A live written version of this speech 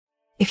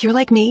If you're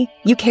like me,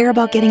 you care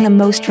about getting the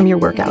most from your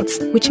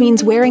workouts, which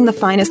means wearing the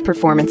finest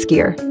performance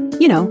gear.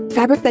 You know,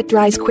 fabric that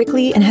dries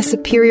quickly and has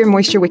superior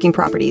moisture-wicking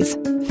properties.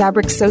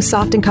 Fabric so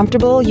soft and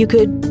comfortable you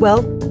could,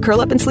 well,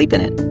 curl up and sleep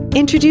in it.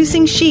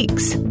 Introducing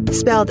Sheex,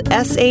 spelled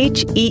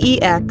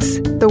S-H-E-E-X,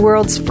 the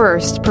world's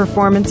first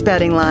performance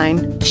bedding line.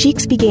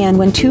 Sheex began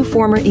when two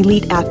former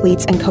elite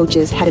athletes and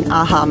coaches had an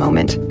aha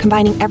moment,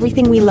 combining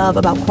everything we love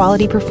about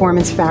quality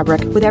performance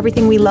fabric with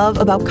everything we love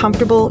about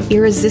comfortable,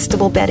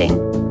 irresistible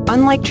bedding.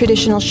 Unlike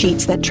traditional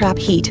sheets that trap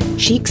heat,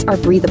 Sheex are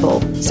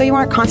breathable, so you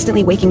aren't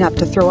constantly waking up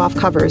to throw off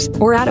covers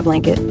or add a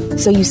blanket,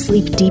 so you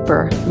sleep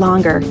deeper,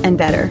 longer, and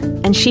better.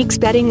 And Sheex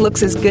bedding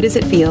looks as good as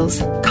it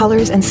feels.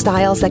 Colors and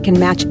styles that can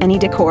match any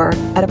decor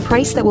at a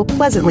price that will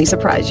pleasantly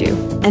surprise you.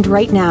 And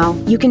right now,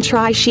 you can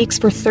try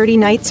Sheex for 30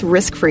 nights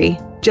risk-free.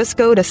 Just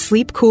go to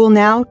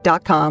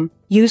sleepcoolnow.com.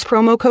 Use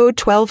promo code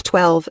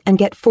 1212 and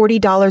get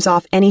 $40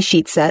 off any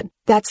sheet set.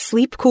 That's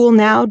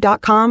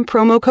sleepcoolnow.com,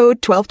 promo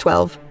code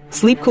 1212.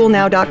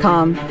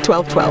 sleepcoolnow.com,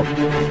 1212.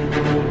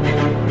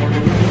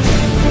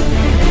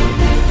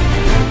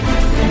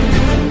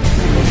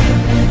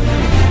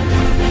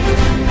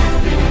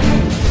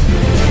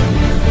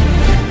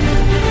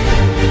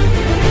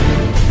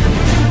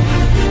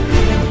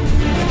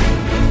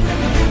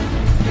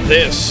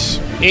 This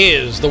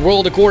is the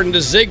World According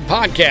to Zig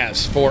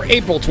podcast for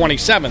April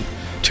 27th,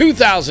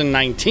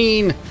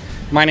 2019.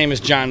 My name is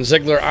John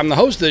Ziegler. I'm the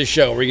host of this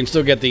show where you can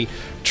still get the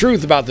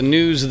truth about the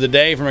news of the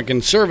day from a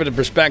conservative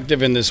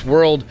perspective in this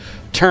world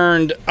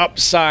turned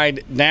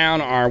upside down.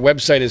 Our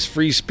website is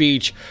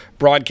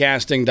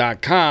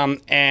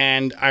freespeechbroadcasting.com.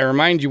 And I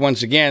remind you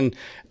once again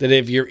that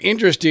if you're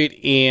interested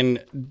in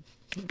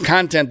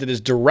content that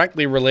is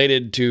directly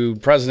related to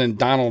President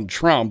Donald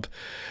Trump,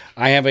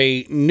 I have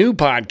a new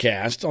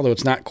podcast, although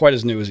it's not quite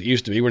as new as it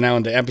used to be. We're now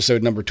into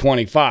episode number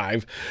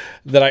 25,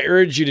 that I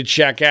urge you to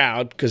check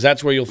out because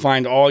that's where you'll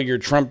find all your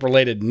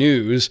Trump-related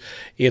news.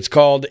 It's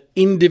called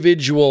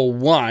Individual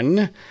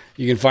One.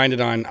 You can find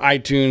it on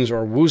iTunes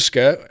or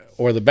Wooska,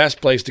 or the best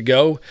place to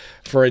go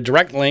for a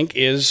direct link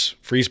is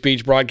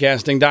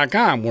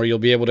freespeechbroadcasting.com, where you'll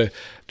be able to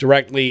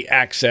directly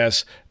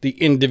access the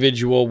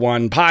Individual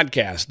One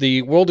podcast.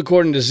 The World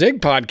According to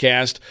Zig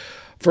podcast,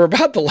 for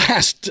about the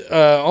last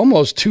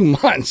almost 2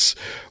 months,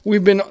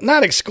 we've been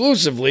not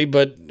exclusively,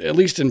 but at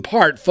least in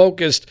part,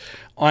 focused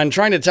on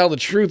trying to tell the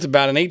truth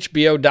about an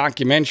HBO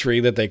documentary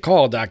that they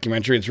call a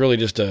documentary. It's really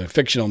just a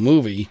fictional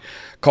movie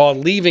called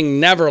Leaving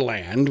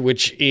Neverland,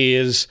 which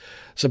is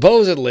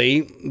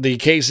supposedly the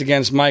case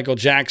against Michael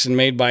Jackson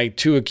made by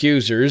two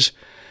accusers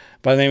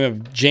by the name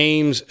of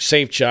James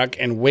Safechuck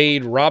and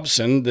Wade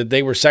Robson, that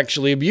they were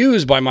sexually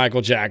abused by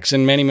Michael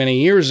Jackson many,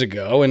 many years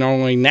ago, and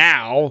only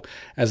now,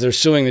 as they're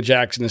suing the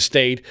Jackson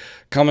estate,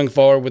 coming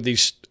forward with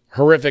these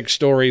horrific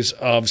stories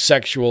of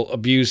sexual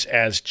abuse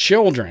as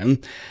children.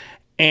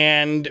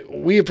 And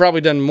we have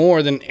probably done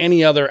more than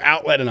any other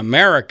outlet in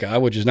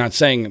America, which is not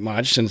saying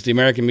much, since the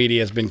American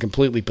media has been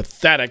completely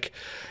pathetic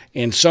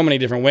in so many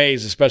different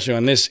ways, especially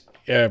on this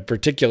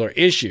particular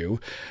issue.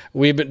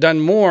 We've done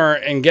more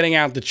in getting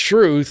out the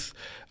truth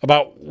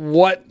about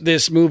what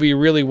this movie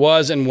really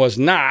was and was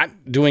not,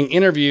 doing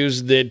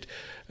interviews that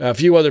a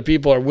few other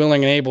people are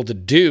willing and able to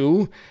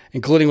do,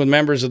 including with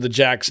members of the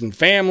Jackson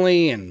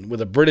family and with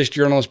a British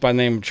journalist by the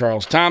name of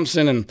Charles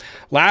Thompson. And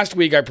last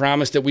week I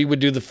promised that we would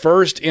do the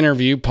first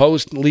interview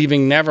post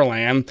Leaving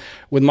Neverland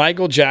with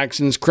Michael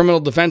Jackson's criminal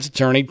defense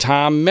attorney,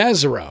 Tom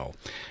Mesereau.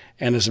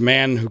 And as a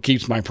man who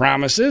keeps my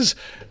promises,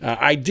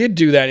 I did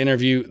do that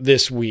interview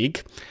this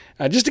week.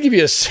 Just to give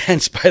you a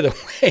sense, by the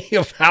way,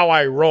 of how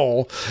I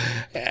roll,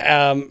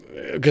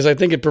 because I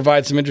think it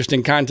provides some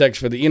interesting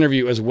context for the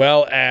interview, as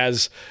well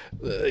as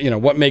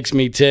what makes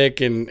me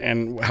tick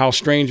and how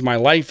strange my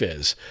life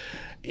is.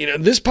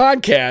 This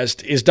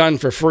podcast is done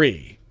for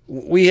free.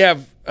 We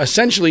have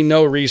essentially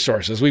no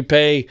resources. We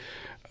pay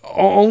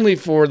only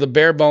for the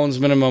bare bones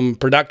minimum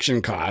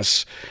production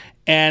costs.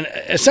 And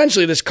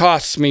essentially, this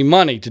costs me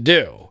money to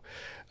do,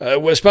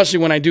 especially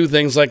when I do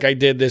things like I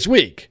did this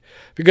week.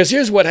 Because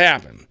here's what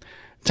happened.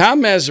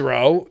 Tom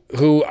Mesereau,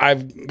 who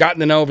I've gotten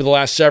to know over the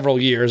last several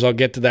years, I'll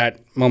get to that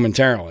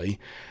momentarily,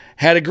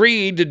 had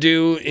agreed to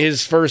do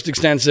his first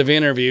extensive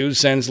interview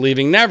since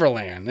Leaving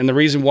Neverland. And the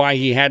reason why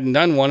he hadn't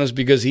done one is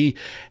because he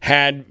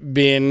had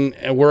been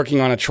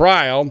working on a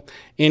trial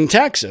in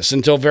Texas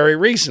until very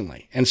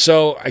recently. And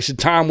so I said,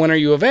 Tom, when are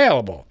you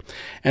available?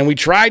 And we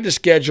tried to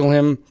schedule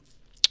him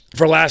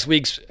for last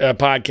week's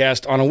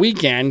podcast on a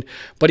weekend,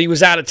 but he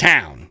was out of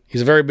town.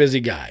 He's a very busy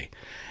guy.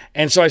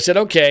 And so I said,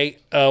 okay,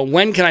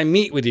 when can I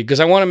meet with you? Because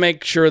I want to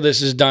make sure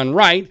this is done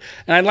right.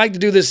 And I'd like to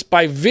do this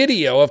by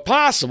video if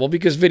possible,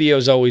 because video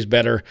is always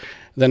better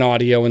than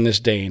audio in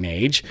this day and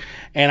age.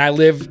 And I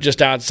live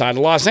just outside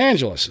of Los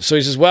Angeles. So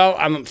he says, well,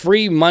 I'm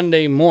free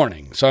Monday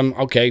morning. So I'm,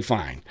 okay,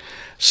 fine.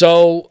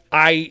 So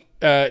I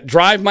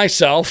drive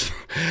myself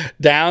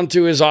down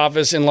to his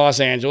office in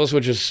Los Angeles,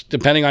 which is,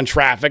 depending on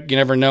traffic, you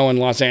never know in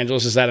Los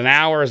Angeles. Is that an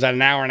hour? Is that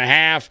an hour and a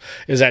half?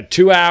 Is that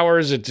 2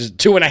 hours? It's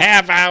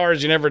 2.5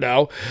 hours? You never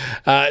know.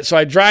 So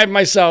I drive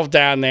myself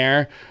down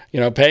there,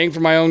 paying for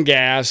my own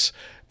gas,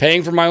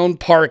 paying for my own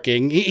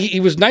parking. He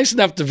was nice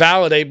enough to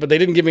validate, but they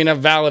didn't give me enough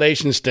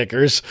validation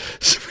stickers,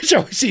 which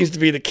always seems to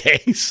be the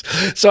case.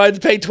 So I had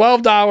to pay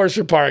 $12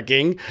 for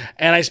parking,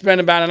 and I spent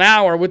about an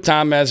hour with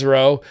Tom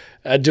Mesereau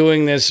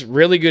doing this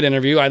really good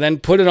interview. I then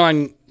put it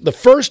on the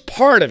first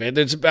part of it.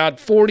 It's about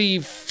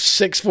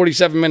 46,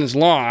 47 minutes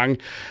long.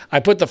 I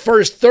put the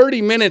first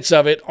 30 minutes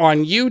of it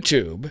on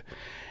YouTube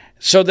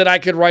so that I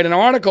could write an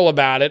article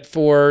about it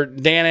for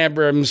Dan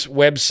Abrams'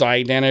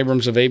 website, Dan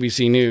Abrams of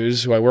ABC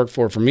News, who I work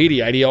for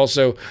Mediaite. He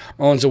also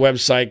owns a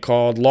website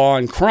called Law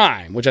and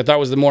Crime, which I thought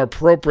was the more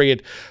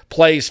appropriate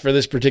place for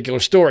this particular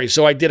story.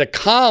 So I did a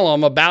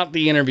column about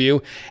the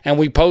interview, and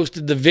we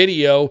posted the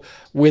video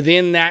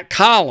within that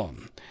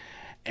column.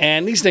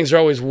 And these things are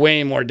always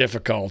way more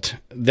difficult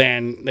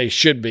than they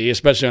should be,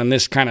 especially on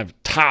this kind of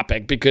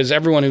topic, because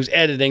everyone who's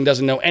editing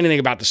doesn't know anything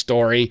about the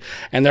story,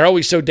 and they're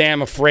always so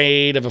damn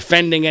afraid of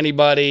offending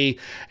anybody.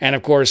 And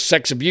of course,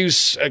 sex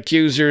abuse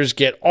accusers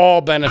get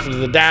all benefit of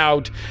the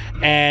doubt,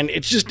 and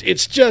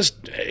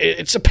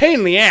it's a pain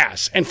in the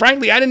ass. And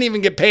frankly, I didn't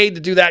even get paid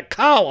to do that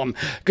column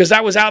because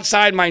that was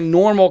outside my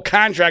normal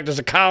contract as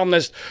a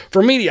columnist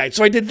for Mediaite.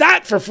 So I did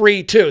that for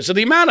free too. So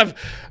the amount of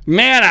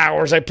man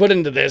hours I put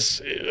into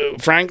this,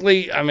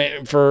 frankly, I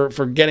mean, for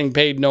getting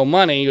paid no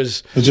money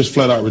it's just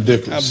flat out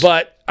ridiculous.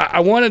 But I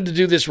wanted to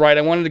do this right.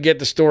 I wanted to get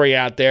the story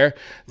out there.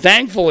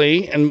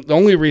 Thankfully, and the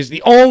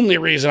only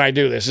reason I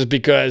do this is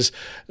because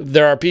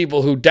there are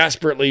people who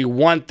desperately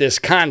want this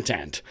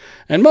content.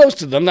 And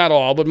most of them, not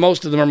all, but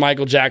most of them are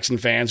Michael Jackson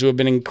fans who have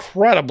been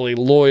incredibly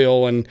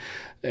loyal and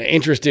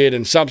interested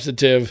and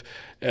substantive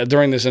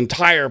during this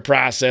entire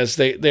process.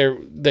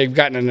 They've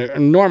gotten an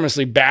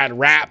enormously bad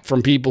rap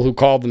from people who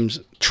call them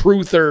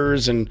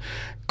truthers and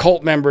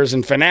cult members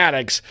and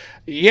fanatics.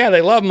 Yeah,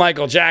 they love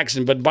Michael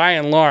Jackson, but by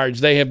and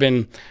large, they have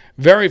been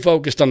very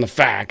focused on the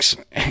facts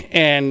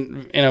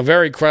and in a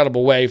very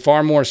credible way,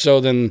 far more so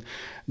than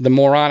the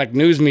moronic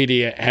news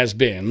media has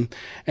been.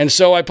 And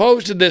so I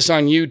posted this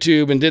on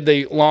YouTube and did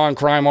the Law and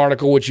Crime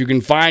article, which you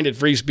can find at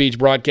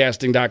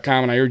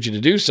freespeechbroadcasting.com, and I urge you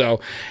to do so.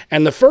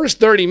 And the first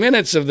 30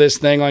 minutes of this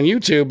thing on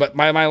YouTube, but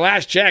by my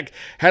last check,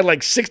 had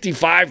like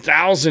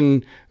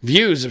 65,000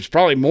 views. It's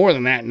probably more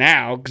than that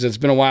now because it's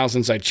been a while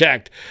since I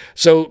checked.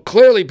 So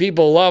clearly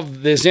people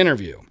love this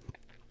interview.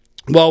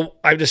 Well,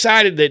 I've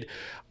decided that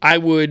I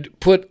would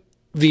put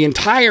the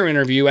entire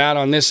interview out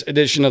on this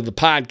edition of the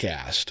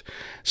podcast.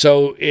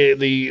 So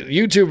the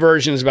YouTube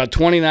version is about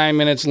 29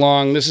 minutes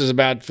long. This is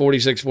about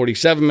 46,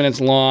 47 minutes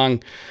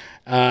long.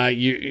 So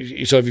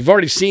if you've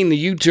already seen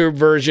the YouTube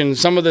version,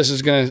 some of this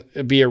is going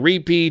to be a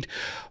repeat,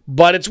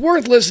 but it's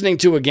worth listening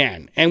to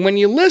again. And when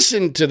you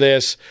listen to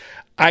this,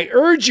 I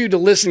urge you to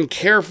listen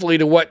carefully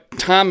to what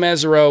Tom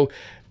Mesereau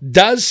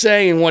does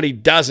say and what he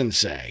doesn't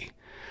say,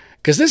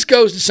 because this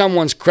goes to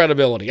someone's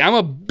credibility. I'm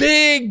a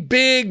big,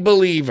 big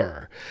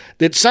believer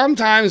that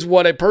sometimes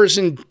what a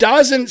person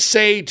doesn't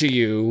say to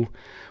you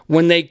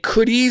when they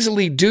could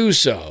easily do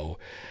so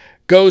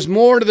goes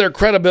more to their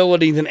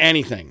credibility than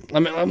anything.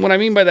 What I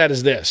mean by that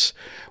is this.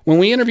 When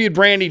we interviewed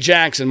Brandy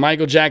Jackson,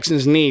 Michael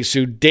Jackson's niece,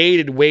 who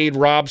dated Wade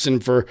Robson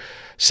for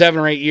 7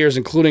 or 8 years,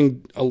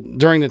 including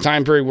during the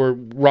time period where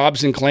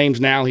Robson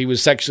claims now he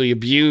was sexually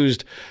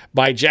abused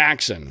by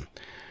Jackson,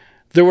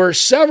 there were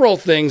several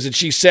things that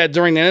she said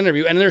during that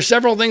interview, and there are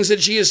several things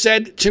that she has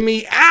said to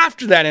me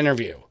after that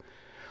interview,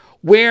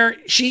 where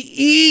she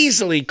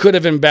easily could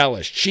have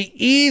embellished. She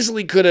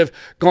easily could have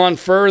gone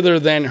further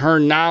than her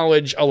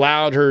knowledge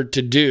allowed her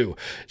to do.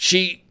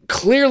 She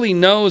clearly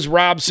knows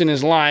Robson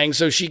is lying,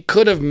 so she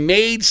could have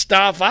made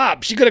stuff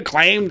up. She could have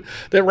claimed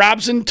that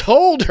Robson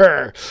told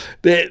her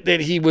that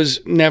he was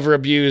never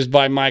abused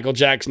by Michael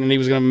Jackson and he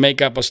was going to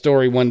make up a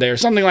story one day or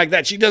something like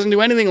that. She doesn't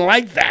do anything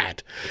like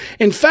that.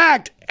 In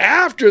fact,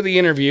 after the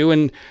interview,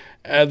 and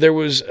there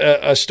was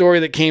a story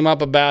that came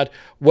up about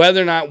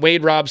whether or not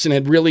Wade Robson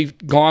had really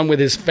gone with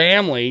his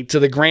family to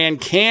the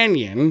Grand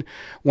Canyon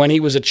when he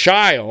was a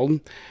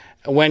child,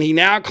 when he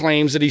now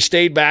claims that he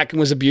stayed back and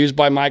was abused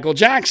by Michael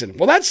Jackson.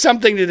 Well, that's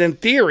something that in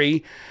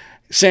theory,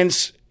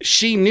 since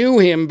she knew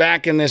him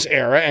back in this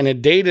era and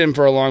had dated him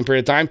for a long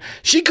period of time,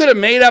 she could have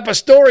made up a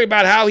story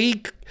about how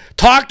he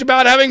talked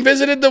about having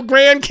visited the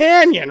Grand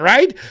Canyon,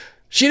 right?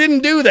 She didn't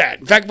do that.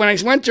 In fact, when I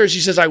went to her,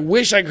 she says, I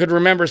wish I could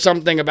remember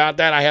something about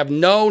that. I have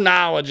no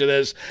knowledge of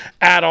this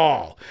at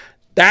all.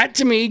 That,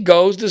 to me,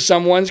 goes to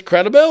someone's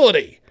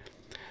credibility.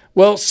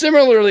 Well,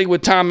 similarly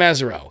with Tom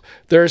Mesereau,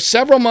 there are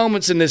several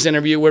moments in this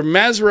interview where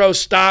Mesereau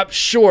stopped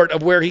short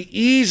of where he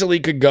easily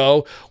could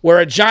go, where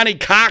a Johnny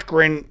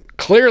Cochran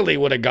clearly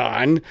would have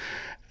gone,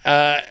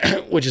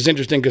 which is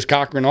interesting because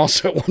Cochran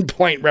also at one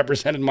point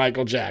represented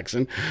Michael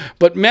Jackson.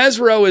 But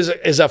Mesereau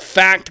is a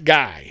fact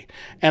guy,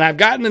 and I've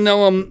gotten to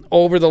know him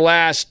over the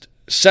last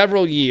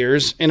several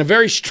years in a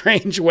very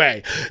strange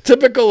way,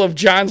 typical of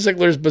John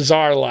Ziegler's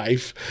bizarre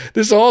life.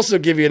 This will also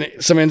give you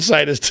some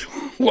insight as to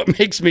what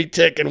makes me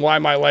tick and why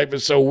my life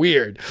is so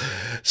weird.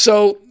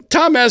 So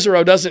Tom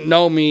Mesereau doesn't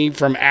know me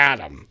from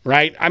Adam,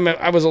 right?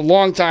 I was a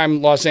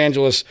longtime Los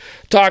Angeles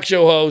talk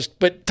show host,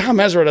 but Tom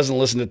Mesereau doesn't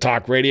listen to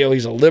talk radio.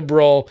 He's a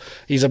liberal.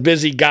 He's a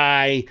busy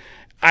guy.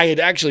 I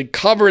had actually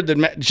covered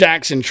the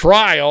Jackson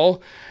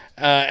trial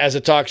as a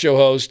talk show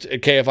host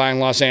at KFI in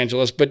Los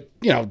Angeles, but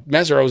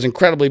Mesereau was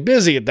incredibly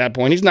busy at that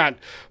point. He's not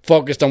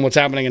focused on what's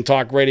happening in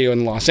talk radio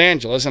in Los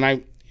Angeles,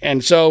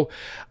 and so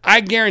I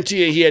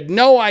guarantee you he had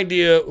no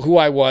idea who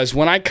I was.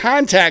 When I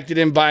contacted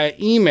him via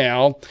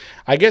email,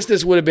 I guess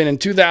this would have been in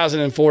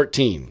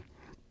 2014.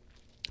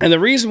 And the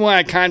reason why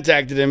I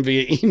contacted him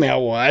via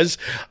email was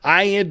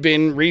I had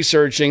been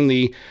researching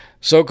the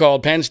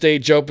so-called Penn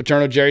State Joe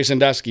Paterno, Jerry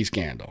Sandusky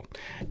scandal.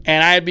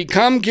 And I had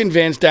become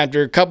convinced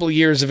after a couple of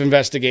years of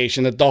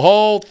investigation that the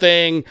whole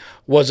thing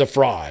was a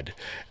fraud,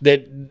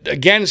 that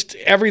against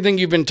everything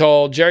you've been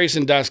told, Jerry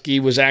Sandusky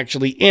was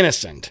actually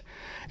innocent.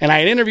 And I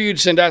had interviewed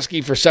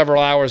Sandusky for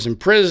several hours in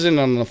prison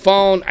on the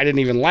phone. I didn't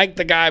even like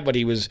the guy, but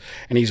he's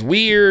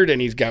weird, and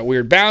he's got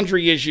weird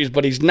boundary issues,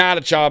 but he's not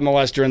a child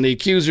molester, and the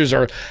accusers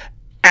are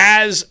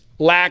as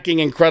lacking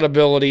in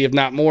credibility, if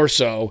not more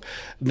so,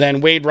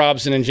 than Wade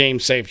Robson and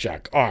James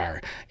Safechuck are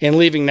in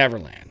Leaving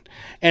Neverland.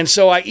 And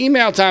so I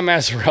emailed Tom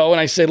Mesereau, and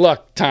I said,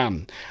 look,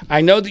 Tom,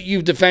 I know that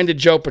you've defended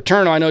Joe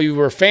Paterno. I know you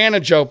were a fan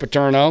of Joe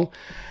Paterno.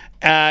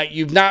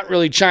 You've not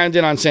really chimed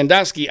in on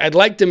Sandusky. I'd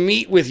like to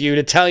meet with you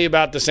to tell you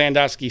about the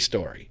Sandusky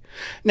story.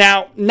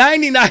 Now,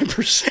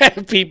 99%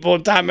 of people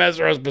in Tom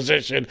Mesereau's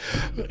position,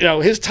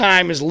 his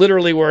time is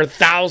literally worth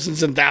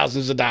thousands and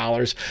thousands of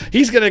dollars.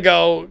 He's going to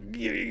go,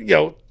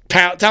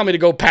 tell me to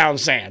go pound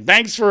sand.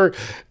 Thanks for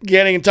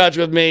getting in touch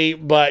with me,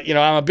 but,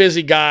 I'm a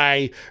busy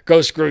guy.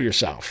 Go screw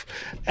yourself.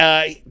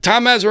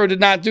 Tom Mesereau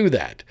did not do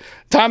that.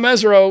 Tom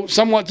Mesereau,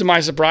 somewhat to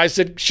my surprise,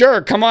 said,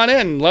 sure, come on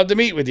in. Love to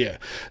meet with you.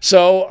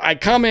 So I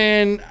come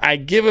in, I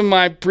give him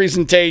my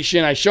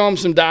presentation, I show him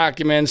some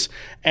documents,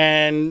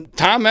 and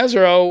Tom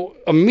Mesereau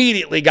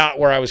immediately got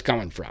where I was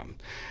coming from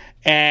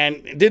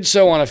and did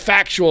so on a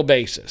factual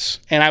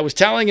basis. And I was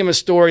telling him a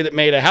story that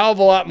made a hell of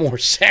a lot more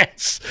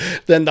sense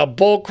than the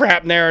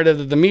bullcrap narrative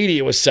that the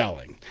media was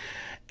selling.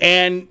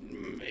 And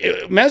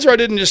Mesereau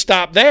didn't just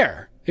stop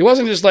there. He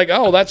wasn't just like,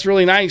 oh, that's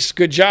really nice,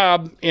 good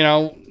job,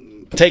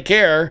 take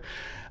care.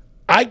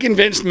 I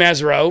convinced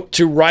Mesereau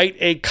to write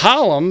a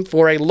column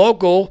for a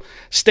local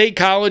state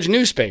college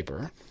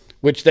newspaper,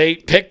 which they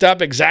picked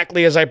up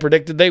exactly as I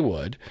predicted they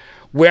would,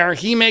 where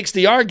he makes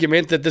the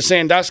argument that the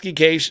Sandusky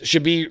case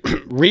should be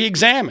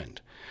re-examined.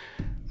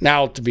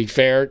 Now, to be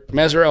fair,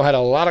 Mesereau had a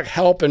lot of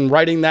help in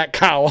writing that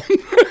column.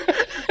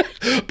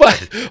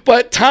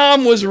 But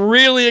Tom was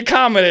really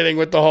accommodating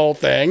with the whole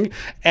thing,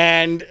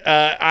 and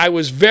I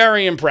was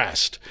very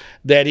impressed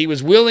that he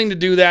was willing to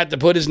do that, to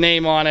put his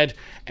name on it,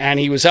 and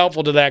he was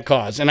helpful to that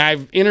cause. And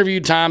I've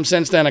interviewed Tom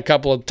since then a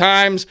couple of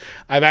times.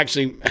 I've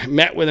actually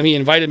met with him. He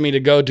invited me to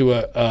go to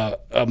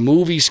a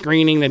movie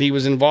screening that he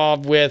was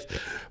involved with,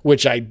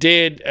 which I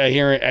did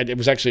it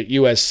was actually at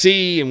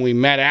USC, and we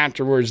met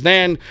afterwards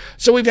then.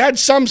 So we've had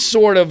some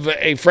sort of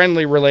a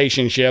friendly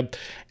relationship,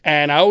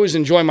 and I always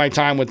enjoy my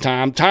time with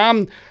Tom.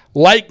 Tom,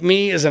 like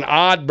me, is an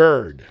odd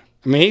bird.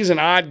 I mean, he's an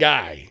odd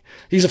guy.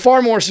 He's a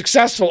far more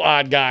successful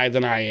odd guy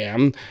than I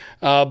am,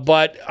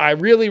 but I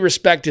really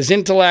respect his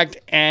intellect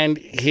and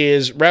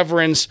his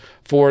reverence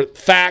for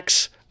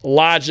facts,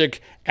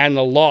 logic, and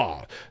the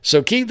law.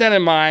 So keep that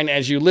in mind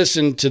as you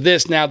listen to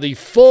this. Now, the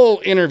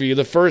full interview,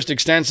 the first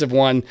extensive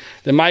one,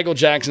 that Michael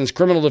Jackson's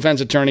criminal defense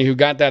attorney, who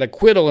got that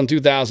acquittal in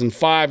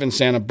 2005 in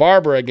Santa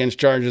Barbara against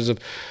charges of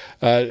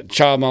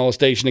child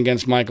molestation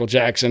against Michael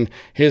Jackson,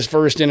 his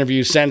first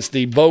interview since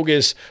the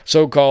bogus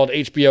so-called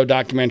HBO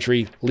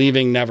documentary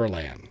Leaving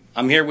Neverland.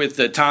 I'm here with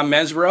Tom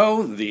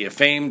Mesereau, the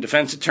famed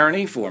defense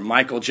attorney for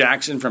Michael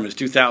Jackson from his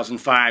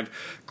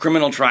 2005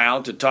 criminal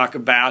trial, to talk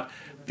about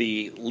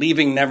the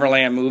Leaving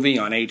Neverland movie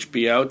on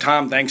HBO.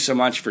 Tom, thanks so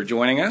much for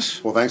joining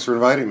us. Well, thanks for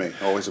inviting me.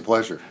 Always a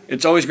pleasure.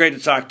 It's always great to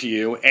talk to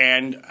you.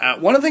 And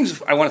one of the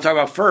things I want to talk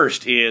about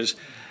first is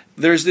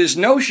there's this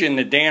notion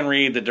that Dan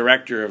Reed, the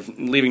director of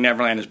Leaving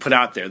Neverland, has put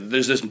out there.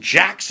 There's this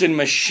Jackson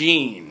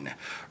machine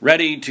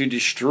ready to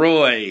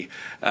destroy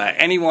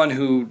anyone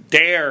who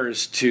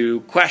dares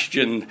to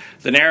question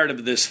the narrative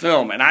of this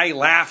film. And I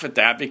laugh at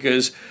that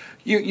because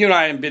you and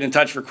I have been in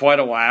touch for quite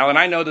a while, and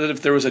I know that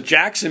if there was a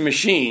Jackson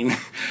machine,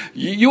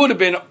 you would have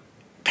been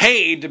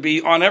paid to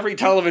be on every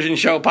television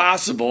show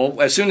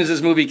possible as soon as this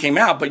movie came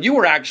out, but you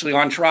were actually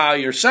on trial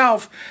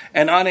yourself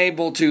and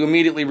unable to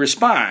immediately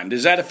respond.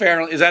 Is that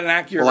an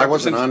accurate? Well, I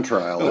wasn't on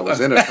trial. I was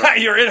in a trial.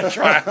 You're in a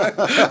trial.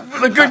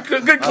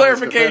 Good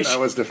clarification. I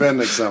was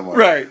defending someone,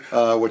 right?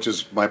 Which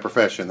is my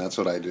profession. That's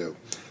what I do.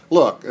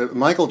 Look,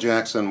 Michael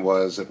Jackson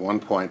was at one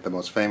point the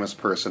most famous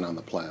person on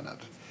the planet.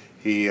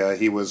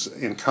 He was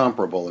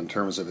incomparable in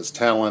terms of his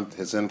talent,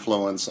 his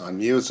influence on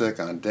music,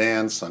 on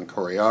dance, on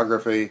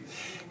choreography.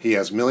 He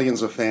has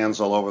millions of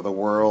fans all over the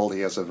world.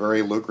 He has a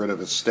very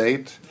lucrative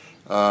estate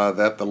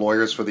that the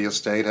lawyers for the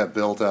estate have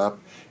built up,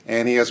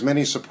 and he has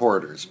many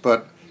supporters.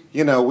 But,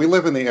 we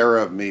live in the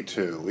era of Me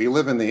Too. We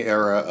live in the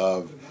era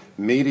of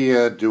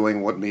media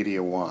doing what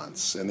media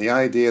wants. And the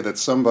idea that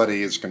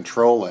somebody is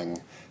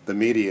controlling the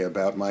media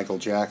about Michael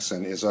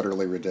Jackson is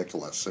utterly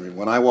ridiculous. I mean,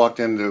 when I walked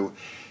into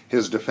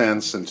his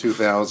defense in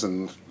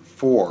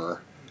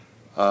 2004,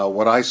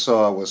 what I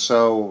saw was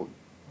so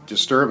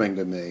disturbing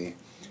to me,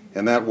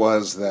 and that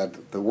was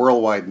that the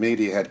worldwide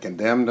media had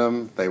condemned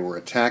him, they were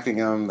attacking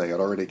him, they had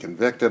already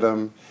convicted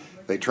him.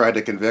 They tried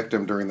to convict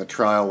him during the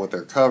trial with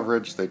their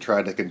coverage. They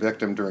tried to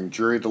convict him during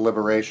jury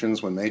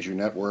deliberations when major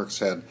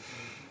networks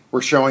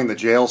were showing the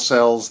jail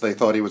cells they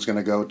thought he was going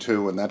to go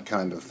to and that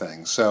kind of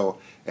thing. So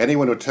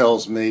anyone who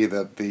tells me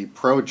that the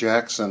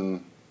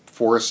pro-Jackson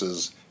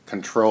forces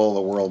control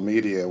the world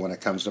media when it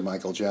comes to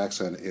Michael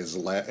Jackson it's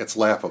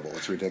laughable.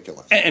 It's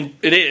ridiculous. And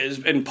it is.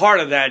 And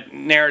part of that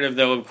narrative,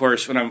 though, of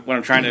course, what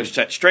I'm trying to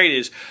set straight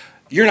is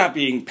you're not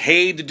being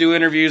paid to do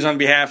interviews on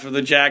behalf of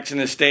the Jackson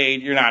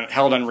estate. You're not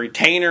held on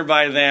retainer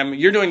by them.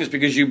 You're doing this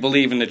because you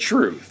believe in the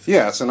truth.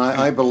 Yes, and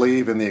I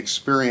believe in the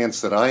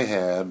experience that I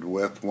had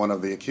with one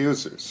of the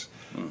accusers.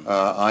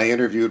 I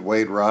interviewed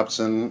Wade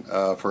Robson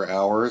for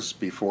hours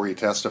before he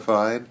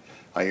testified.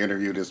 I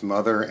interviewed his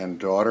mother and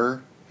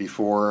daughter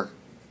before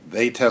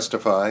they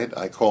testified.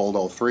 I called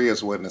all three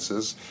as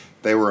witnesses.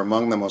 They were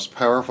among the most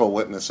powerful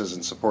witnesses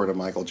in support of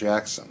Michael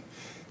Jackson.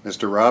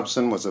 Mr.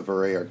 Robson was a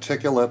very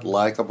articulate,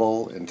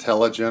 likable,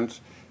 intelligent,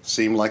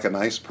 seemed like a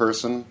nice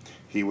person.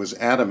 He was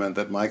adamant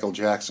that Michael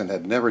Jackson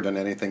had never done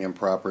anything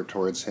improper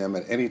towards him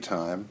at any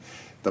time.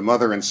 The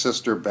mother and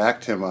sister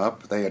backed him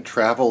up. They had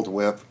traveled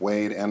with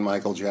Wade and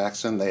Michael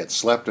Jackson. They had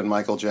slept in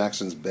Michael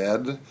Jackson's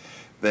bed.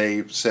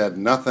 They said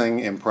nothing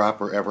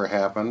improper ever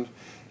happened.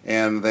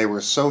 And they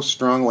were so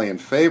strongly in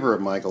favor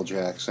of Michael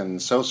Jackson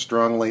and so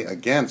strongly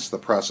against the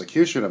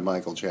prosecution of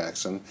Michael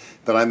Jackson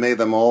that I made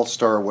them all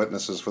star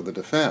witnesses for the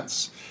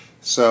defense.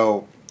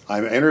 So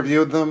I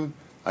interviewed them,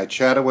 I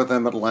chatted with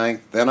them at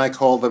length, then I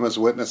called them as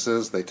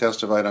witnesses, they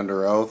testified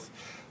under oath.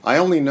 I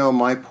only know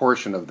my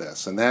portion of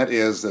this, and that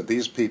is that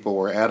these people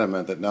were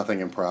adamant that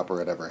nothing improper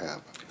had ever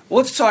happened.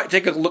 Well, let's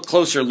take a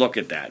closer look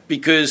at that,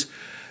 because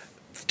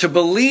to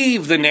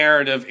believe the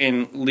narrative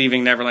in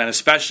Leaving Neverland,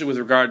 especially with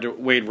regard to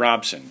Wade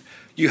Robson,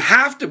 you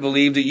have to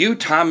believe that you,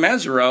 Tom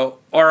Mesereau,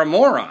 are a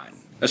moron,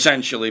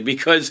 essentially,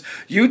 because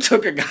you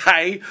took a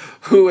guy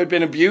who had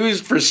been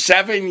abused for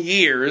 7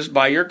 years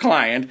by your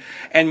client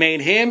and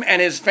made him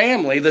and his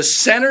family the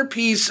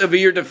centerpiece of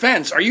your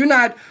defense. Are you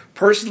not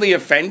personally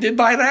offended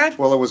by that?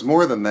 Well, it was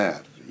more than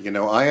that. You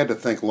know, I had to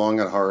think long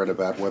and hard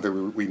about whether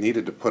we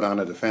needed to put on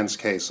a defense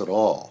case at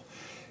all.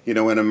 You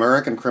know, in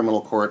American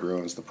criminal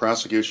courtrooms, the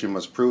prosecution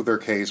must prove their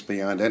case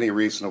beyond any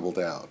reasonable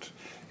doubt.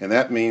 And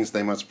that means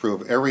they must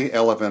prove every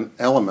element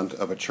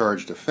of a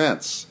charged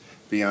offense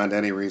beyond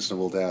any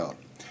reasonable doubt.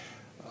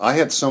 I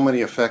had so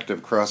many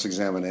effective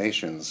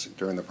cross-examinations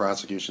during the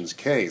prosecution's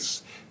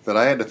case that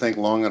I had to think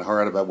long and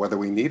hard about whether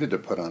we needed to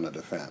put on a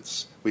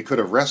defense. We could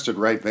have rested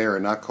right there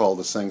and not called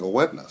a single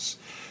witness.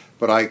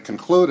 But I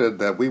concluded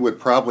that we would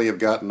probably have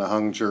gotten a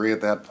hung jury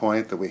at that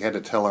point, that we had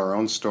to tell our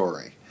own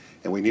story.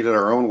 And we needed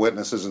our own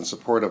witnesses in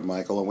support of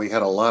Michael, and we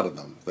had a lot of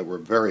them that were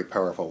very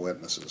powerful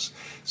witnesses.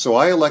 So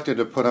I elected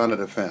to put on a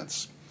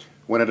defense.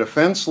 When a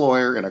defense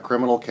lawyer in a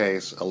criminal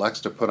case elects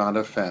to put on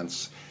a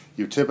defense,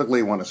 you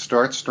typically want to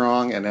start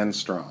strong and end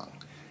strong.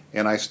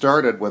 And I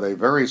started with a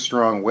very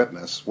strong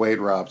witness, Wade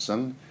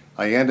Robson.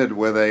 I ended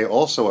with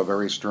also a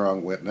very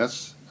strong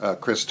witness,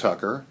 Chris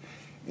Tucker.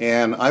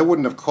 And I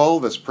wouldn't have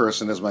called this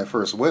person as my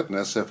first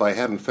witness if I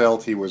hadn't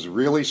felt he was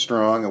really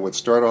strong and would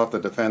start off the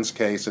defense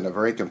case in a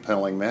very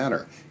compelling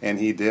manner. And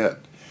he did.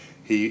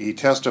 He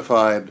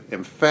testified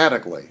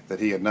emphatically that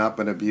he had not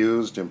been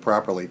abused,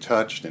 improperly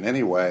touched in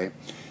any way.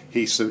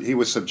 He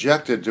was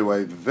subjected to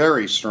a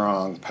very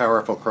strong,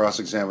 powerful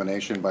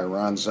cross-examination by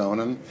Ron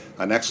Zonin,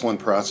 an excellent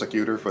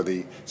prosecutor for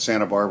the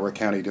Santa Barbara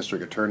County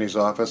District Attorney's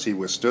Office. He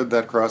withstood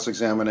that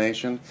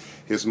cross-examination.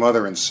 His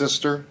mother and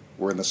sister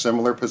were in a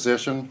similar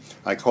position.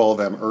 I called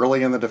them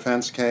early in the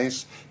defense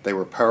case. They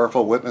were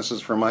powerful witnesses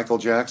for Michael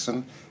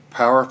Jackson,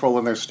 powerful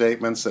in their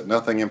statements that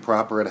nothing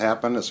improper had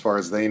happened as far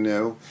as they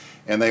knew,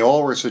 and they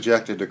all were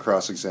subjected to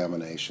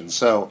cross-examination.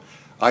 So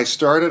I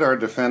started our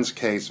defense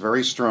case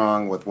very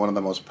strong with one of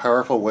the most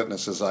powerful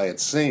witnesses I had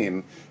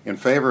seen in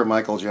favor of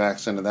Michael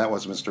Jackson, and that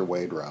was Mr.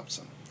 Wade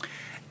Robson.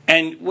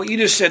 And what you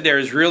just said there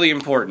is really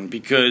important,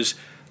 because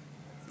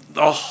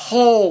the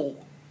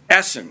whole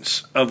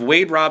essence of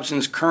Wade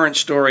Robson's current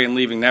story in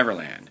Leaving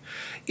Neverland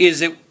is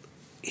that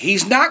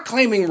he's not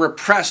claiming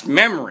repressed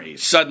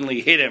memories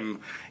suddenly hit him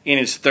in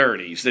his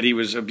 30s, that he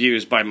was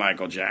abused by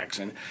Michael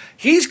Jackson.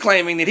 He's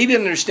claiming that he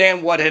didn't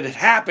understand what had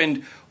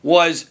happened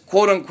was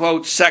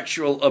quote-unquote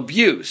sexual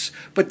abuse.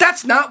 But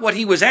that's not what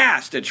he was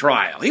asked at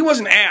trial. He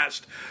wasn't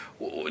asked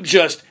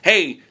just,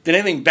 hey, did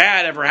anything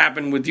bad ever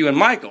happen with you and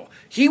Michael?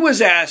 He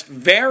was asked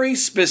very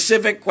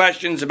specific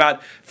questions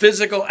about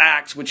physical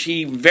acts, which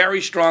he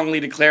very strongly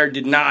declared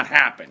did not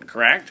happen,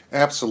 correct?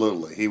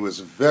 Absolutely. He was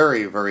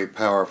very, very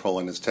powerful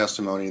in his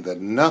testimony that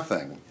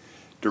nothing,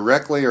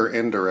 directly or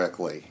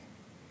indirectly,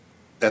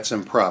 that's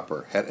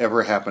improper, had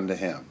ever happened to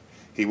him.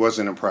 He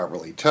wasn't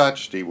improperly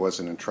touched. He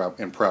wasn't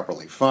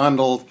improperly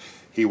fondled.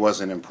 He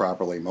wasn't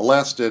improperly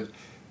molested.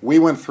 We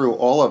went through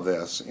all of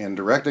this in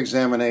direct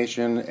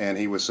examination, and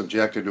he was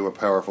subjected to a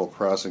powerful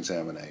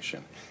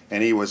cross-examination.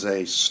 And he was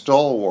a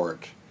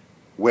stalwart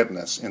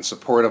witness in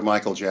support of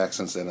Michael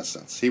Jackson's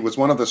innocence. He was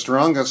one of the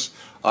strongest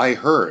I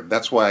heard.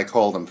 That's why I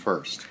called him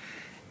first.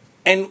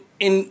 And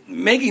in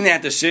making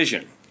that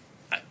decision,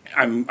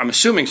 I'm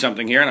assuming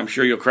something here, and I'm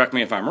sure you'll correct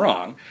me if I'm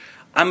wrong.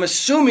 I'm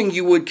assuming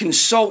you would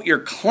consult your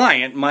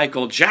client,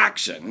 Michael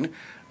Jackson,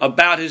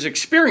 about his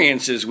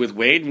experiences with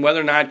Wade and whether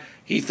or not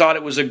he thought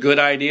it was a good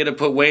idea to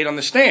put Wade on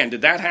the stand.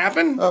 Did that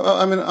happen?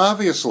 I mean,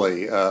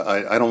 obviously,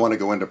 I don't want to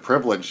go into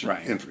privileged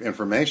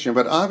information,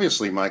 but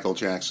obviously Michael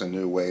Jackson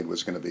knew Wade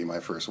was going to be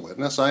my first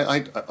witness.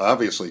 I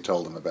obviously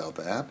told him about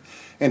that,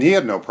 and he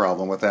had no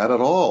problem with that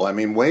at all. I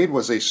mean, Wade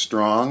was a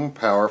strong,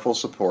 powerful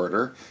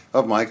supporter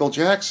of Michael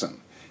Jackson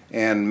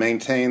and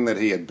maintained that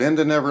he had been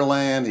to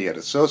Neverland, he had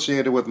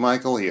associated with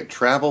Michael, he had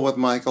traveled with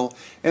Michael,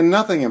 and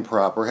nothing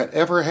improper had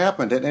ever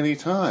happened at any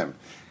time.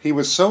 He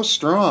was so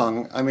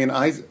strong, I mean,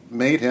 I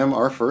made him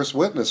our first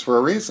witness for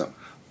a reason.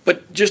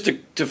 But just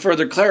to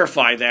further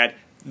clarify that,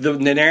 the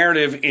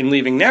narrative in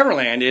Leaving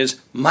Neverland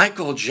is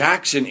Michael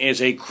Jackson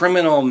is a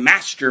criminal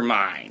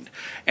mastermind.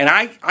 And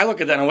I look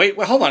at that and wait,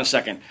 well, hold on a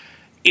second.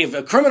 If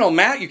a criminal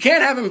you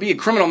can't have him be a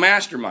criminal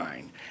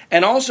mastermind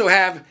and also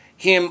have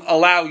him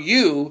allow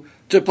you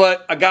to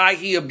put a guy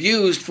he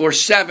abused for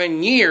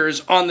 7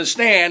 years on the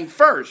stand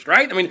first,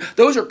 right? I mean,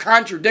 those are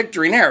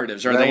contradictory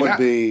narratives, are they not? That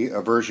would be a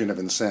version of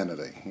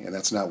insanity, and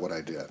that's not what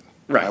I did.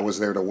 Right. I was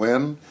there to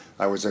win.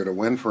 I was there to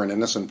win for an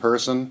innocent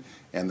person,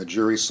 and the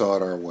jury saw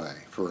it our way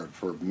for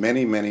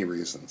many, many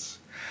reasons.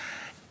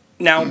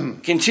 Now,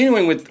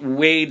 continuing with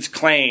Wade's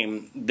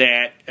claim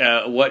that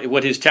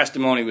what his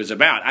testimony was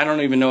about, I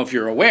don't even know if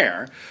you're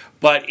aware,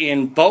 but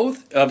in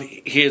both of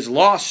his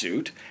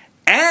lawsuit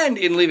and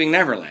in Leaving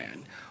Neverland,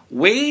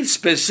 Wade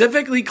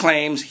specifically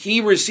claims he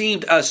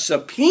received a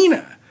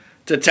subpoena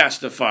to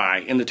testify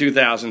in the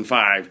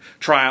 2005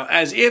 trial,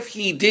 as if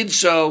he did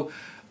so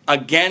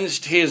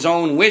against his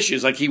own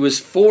wishes, like he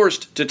was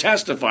forced to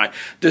testify.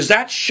 Does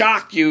that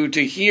shock you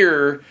to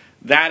hear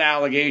that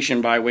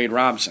allegation by Wade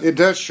Robson? It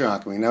does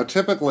shock me. Now,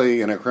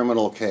 typically in a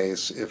criminal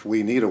case, if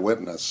we need a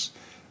witness,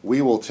 we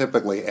will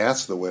typically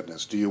ask the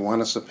witness, do you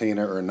want a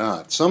subpoena or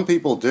not? Some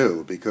people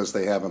do because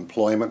they have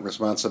employment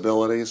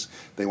responsibilities.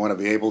 They want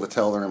to be able to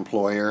tell their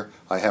employer,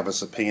 I have a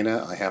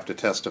subpoena, I have to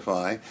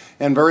testify.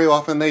 And very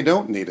often they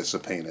don't need a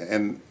subpoena.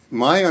 And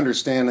my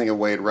understanding of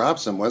Wade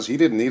Robson was he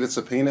didn't need a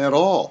subpoena at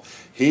all.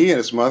 He and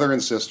his mother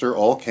and sister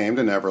all came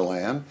to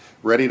Neverland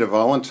ready to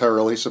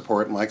voluntarily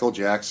support Michael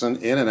Jackson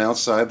in and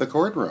outside the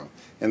courtroom.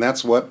 And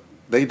that's what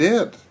they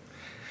did.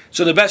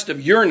 So the best of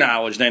your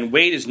knowledge, then,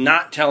 Wade is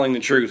not telling the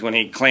truth when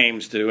he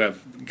claims to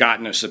have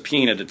gotten a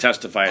subpoena to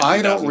testify in 2005.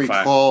 I don't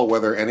recall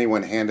whether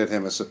anyone handed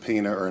him a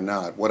subpoena or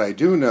not. What I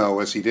do know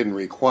is he didn't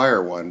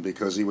require one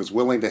because he was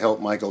willing to help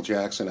Michael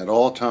Jackson at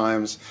all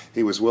times.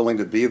 He was willing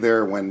to be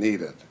there when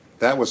needed.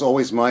 That was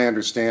always my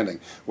understanding.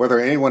 Whether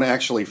anyone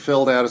actually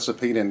filled out a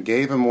subpoena and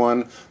gave him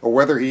one, or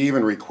whether he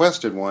even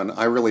requested one,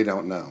 I really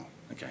don't know.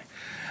 Okay.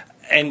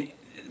 And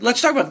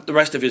let's talk about the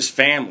rest of his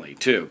family,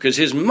 too, because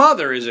his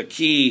mother is a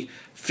key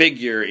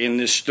figure in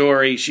this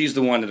story. She's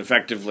the one that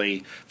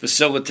effectively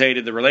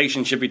facilitated the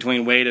relationship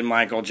between Wade and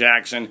Michael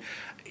Jackson.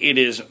 It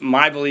is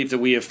my belief that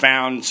we have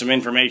found some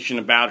information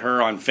about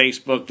her on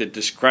Facebook that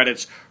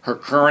discredits her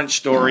current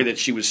story, that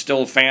she was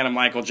still a fan of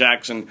Michael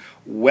Jackson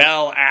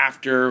well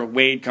after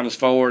Wade comes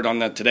forward on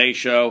the Today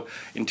Show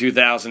in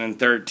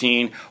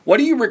 2013. What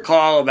do you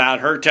recall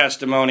about her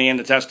testimony and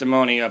the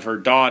testimony of her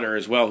daughter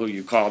as well, who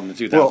you called in the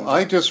 2000s? Well,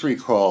 I just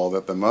recall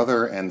that the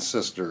mother and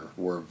sister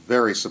were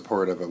very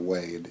supportive of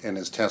Wade in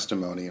his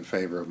testimony in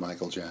favor of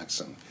Michael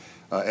Jackson.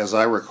 As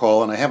I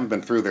recall, and I haven't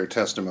been through their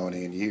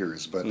testimony in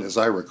years, but as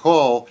I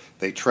recall,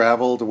 they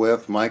traveled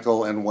with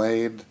Michael and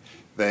Wade.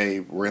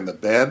 They were in the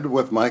bed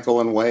with Michael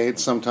and Wade,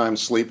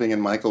 sometimes sleeping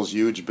in Michael's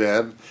huge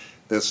bed.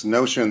 This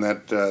notion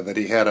that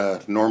he had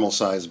a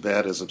normal-sized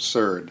bed is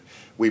absurd.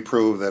 We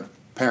prove that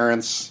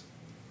parents,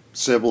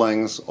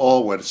 siblings,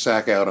 all would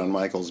sack out on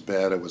Michael's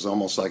bed. It was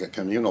almost like a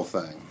communal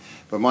thing.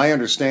 But my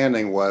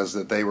understanding was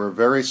that they were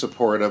very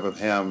supportive of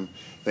him.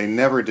 They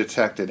never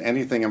detected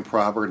anything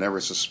improper,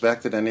 never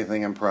suspected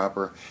anything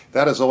improper.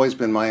 That has always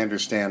been my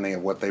understanding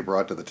of what they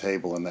brought to the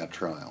table in that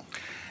trial.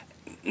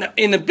 Now,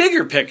 in the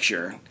bigger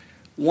picture,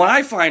 what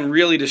I find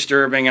really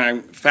disturbing, and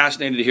I'm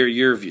fascinated to hear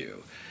your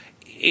view,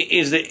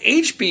 is that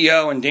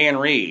HBO and Dan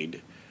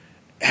Reed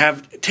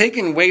have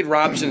taken Wade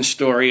Robson's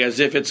story as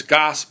if it's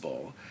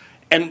gospel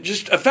and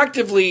just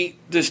effectively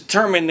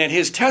determined that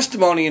his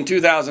testimony in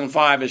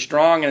 2005, as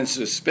strong and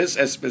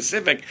as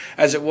specific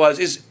as it was,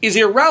 is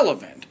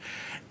irrelevant.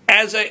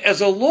 As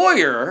a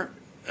lawyer,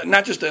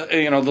 not just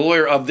the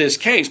lawyer of this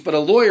case, but a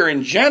lawyer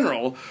in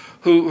general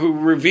who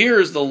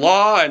reveres the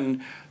law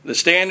and the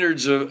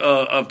standards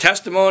of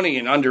testimony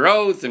and under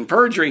oath and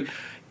perjury,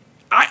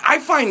 I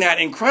find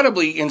that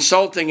incredibly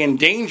insulting and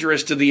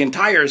dangerous to the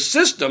entire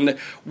system. That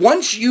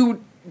once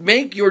you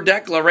make your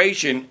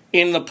declaration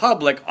in the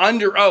public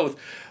under oath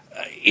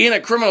in a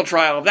criminal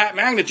trial of that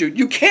magnitude,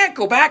 you can't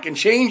go back and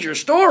change your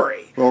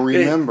story. Well,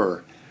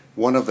 remember,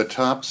 one of the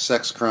top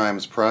sex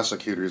crimes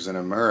prosecutors in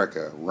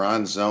America,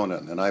 Ron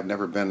Zonin, and I've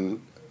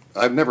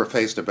never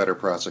faced a better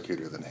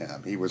prosecutor than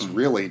him. He was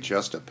really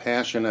just a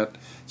passionate,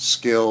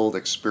 skilled,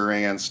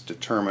 experienced,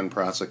 determined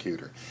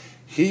prosecutor.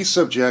 He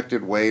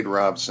subjected Wade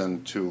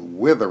Robson to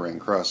withering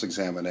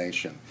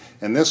cross-examination,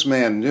 and this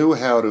man knew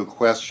how to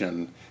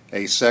question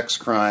a sex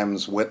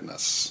crimes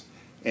witness,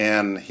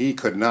 and he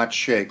could not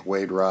shake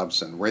Wade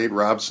Robson. Wade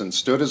Robson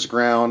stood his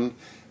ground,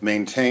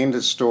 maintained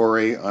his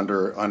story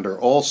under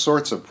all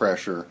sorts of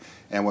pressure,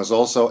 and was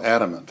also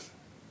adamant,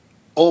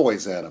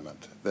 always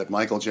adamant, that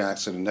Michael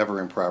Jackson had never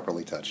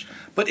improperly touched him.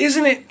 But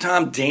isn't it,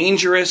 Tom,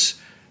 dangerous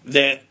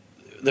that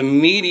the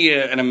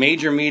media and a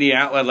major media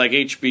outlet like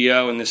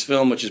HBO and this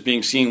film, which is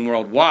being seen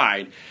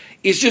worldwide,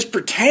 is just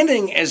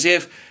pretending as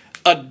if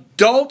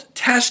adult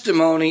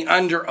testimony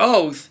under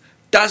oath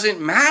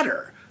doesn't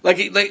matter? Like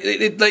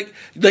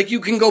you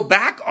can go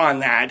back on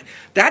that.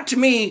 That to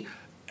me,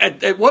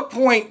 at what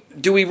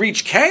point do we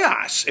reach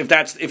chaos if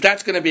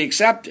that's going to be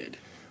accepted?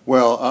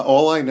 Well,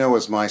 all I know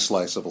is my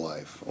slice of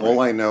life. All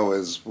I know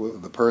is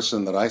the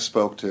person that I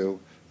spoke to,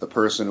 the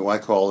person who I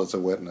call as a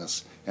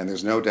witness, and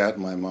there's no doubt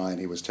in my mind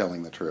he was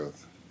telling the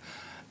truth.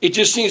 It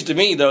just seems to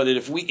me, though, that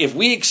if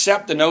we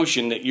accept the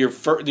notion that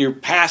your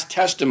past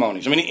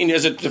testimonies, I mean,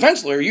 as a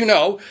defense lawyer, you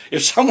know,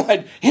 if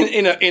someone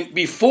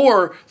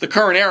before the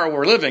current era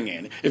we're living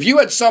in, if you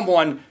had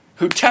someone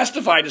who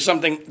testified to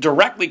something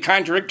directly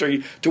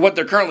contradictory to what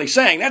they're currently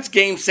saying, that's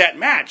game, set,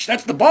 match.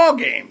 That's the ball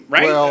game,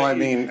 right? Well, I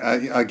mean,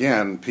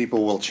 again,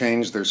 people will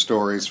change their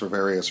stories for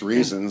various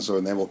reasons, or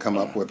they will come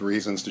up with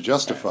reasons to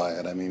justify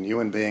it. I mean,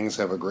 human beings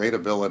have a great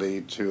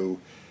ability to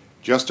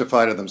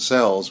justify to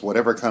themselves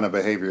whatever kind of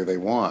behavior they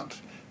want.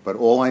 But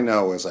all I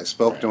know is I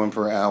spoke to him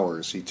for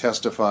hours. He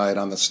testified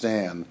on the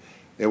stand.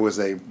 It was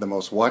the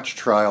most watched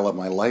trial of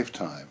my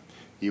lifetime.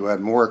 You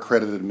had more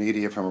accredited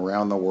media from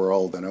around the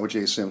world than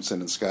O.J. Simpson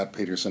and Scott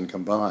Peterson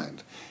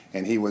combined.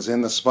 And he was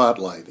in the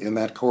spotlight in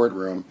that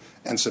courtroom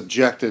and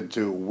subjected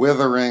to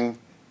withering,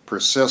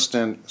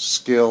 persistent,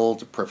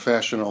 skilled,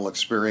 professional,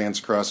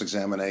 experienced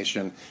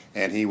cross-examination.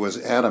 And he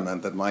was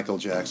adamant that Michael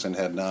Jackson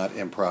had not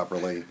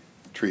improperly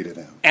treated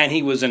him. And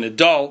he was an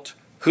adult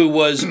who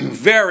was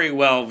very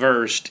well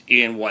versed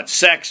in what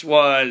sex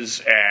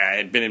was,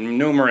 had been in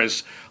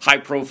numerous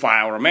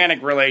high-profile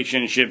romantic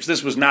relationships.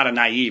 This was not a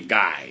naive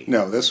guy.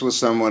 No, this was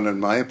someone, in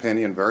my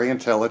opinion, very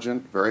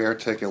intelligent, very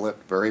articulate,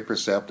 very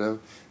perceptive,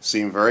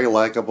 seemed very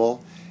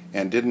likable,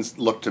 and didn't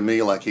look to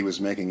me like he was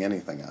making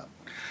anything up.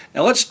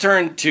 Now let's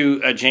turn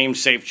to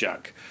James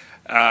Safechuck.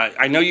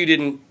 I know you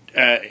didn't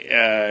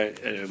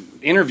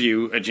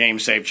interview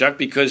James Safechuck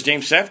because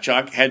James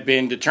Safechuck had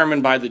been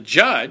determined by the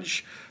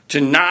judge to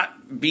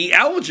not be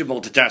eligible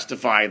to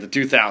testify at the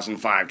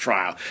 2005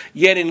 trial.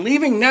 Yet in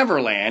Leaving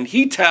Neverland,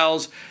 he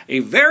tells a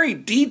very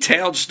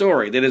detailed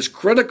story that is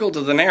critical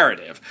to the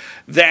narrative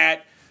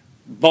that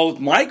both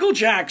Michael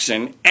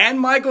Jackson and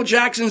Michael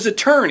Jackson's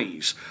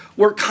attorneys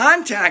were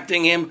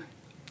contacting him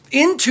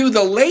into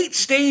the late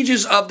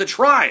stages of the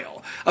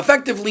trial,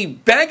 effectively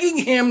begging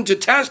him to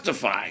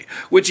testify,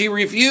 which he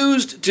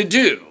refused to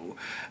do.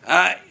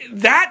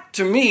 That,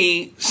 to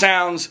me,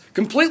 sounds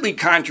completely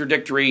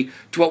contradictory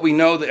to what we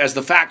know as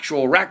the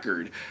factual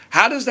record.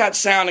 How does that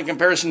sound in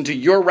comparison to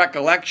your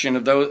recollection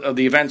of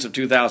the events of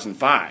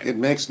 2005? It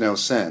makes no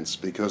sense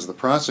because the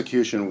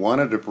prosecution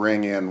wanted to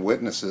bring in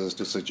witnesses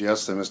to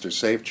suggest that Mr.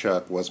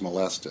 Safechuck was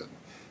molested.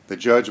 The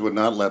judge would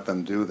not let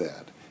them do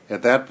that.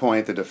 At that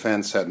point, the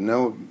defense had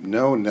no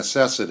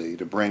necessity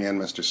to bring in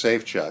Mr.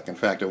 Safechuck. In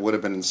fact, it would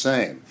have been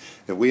insane.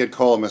 If we had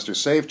called Mr.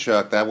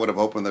 Safechuck, that would have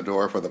opened the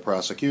door for the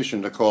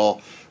prosecution to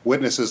call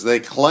witnesses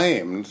they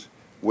claimed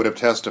would have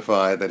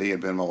testified that he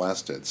had been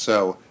molested.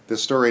 So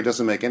this story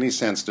doesn't make any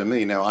sense to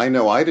me. Now, I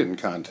know I didn't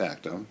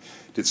contact him.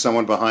 Did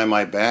someone behind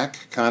my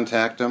back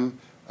contact him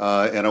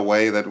in a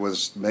way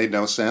that made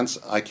no sense?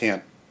 I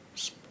can't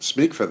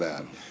speak for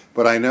that.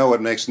 But I know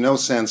it makes no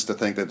sense to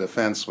think the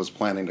defense was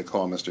planning to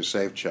call Mr.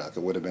 Safechuck. It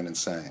would have been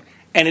insane.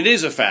 And it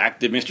is a fact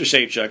that Mr.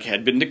 Safechuck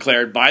had been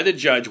declared by the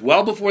judge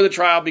well before the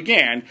trial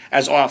began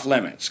as off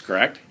limits,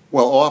 correct?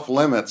 Well, off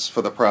limits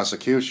for the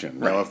prosecution.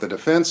 Right. Now, if the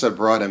defense had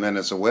brought him in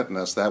as a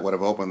witness, that would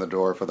have opened the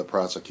door for the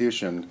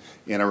prosecution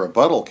in a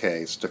rebuttal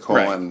case to call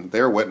in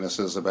their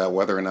witnesses about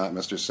whether or not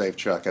Mr.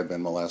 Safechuck had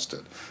been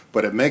molested.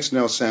 But it makes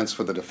no sense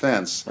for the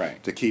defense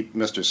to keep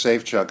Mr.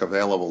 Safechuck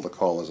available to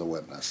call as a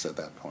witness at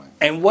that point.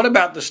 And what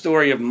about the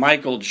story of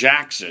Michael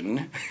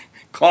Jackson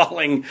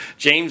calling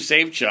James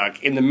Safechuck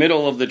in the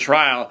middle of the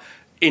trial,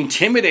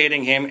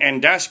 intimidating him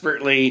and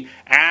desperately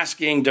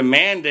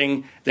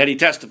demanding that he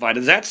testify?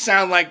 Does that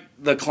sound like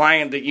the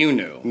client that you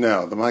knew?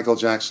 No, the Michael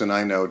Jackson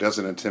I know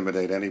doesn't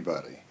intimidate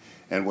anybody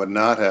and would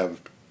not have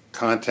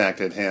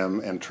contacted him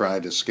and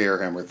tried to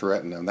scare him or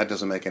threaten him. That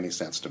doesn't make any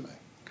sense to me.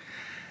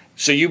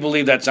 So you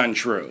believe that's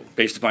untrue,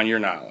 based upon your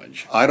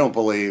knowledge? I don't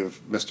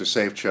believe Mr.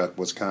 Safechuck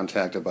was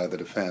contacted by the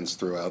defense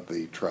throughout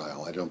the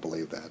trial. I don't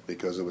believe that,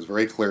 because it was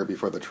very clear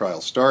before the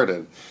trial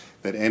started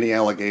that any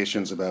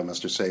allegations about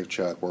Mr.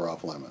 Safechuck were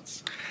off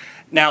limits.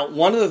 Now,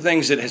 one of the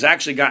things that has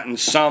actually gotten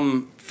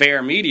some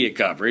fair media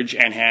coverage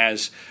and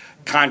has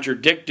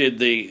contradicted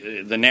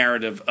the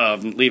narrative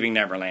of Leaving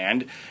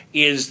Neverland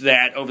is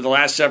that over the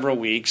last several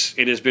weeks,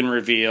 it has been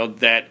revealed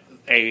that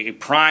a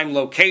prime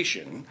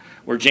location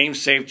where James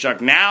Safechuck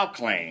now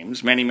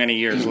claims, many, many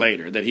years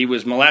later, that he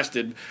was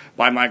molested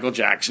by Michael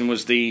Jackson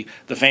was the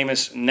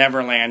famous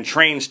Neverland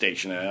train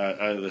station,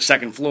 the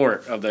second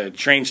floor of the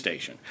train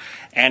station.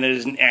 And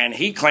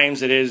he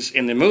that his,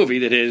 in the movie,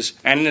 that his,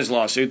 and in his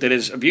lawsuit, that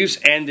his abuse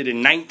ended in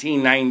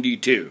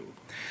 1992.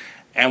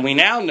 And we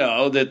now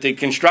know that the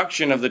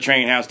construction of the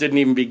train house didn't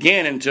even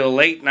begin until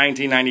late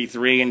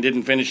 1993 and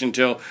didn't finish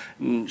until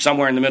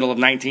somewhere in the middle of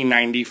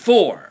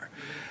 1994.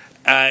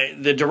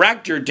 The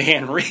director,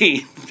 Dan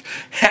Reed,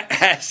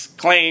 has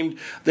claimed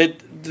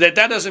that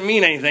doesn't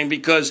mean anything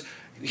because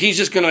he's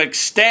just going to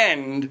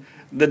extend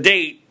the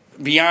date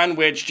beyond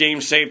which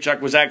James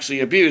Safechuck was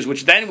actually abused,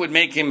 which then would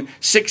make him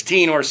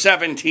 16 or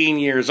 17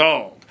 years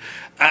old.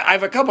 I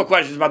have a couple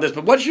questions about this,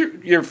 but what's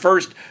your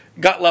first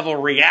gut-level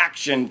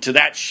reaction to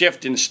that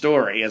shift in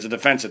story as a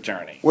defense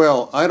attorney?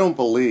 Well, I don't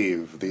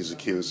believe these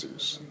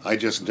accusers. I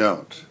just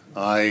don't.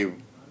 I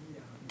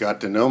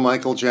got to know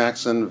Michael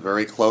Jackson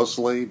very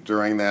closely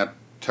during that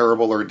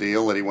terrible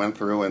ordeal that he went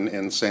through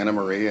in Santa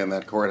Maria in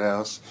that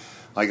courthouse.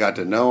 I got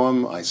to know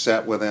him. I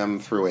sat with him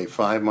through a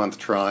 5-month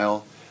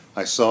trial.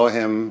 I saw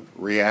him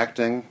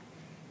reacting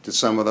to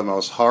some of the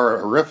most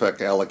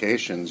horrific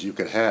allegations you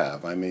could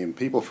have. I mean,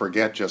 people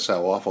forget just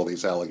how awful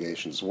these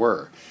allegations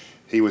were.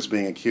 He was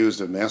being accused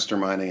of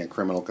masterminding a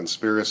criminal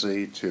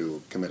conspiracy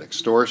to commit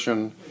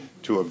extortion,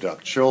 to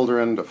abduct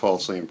children, to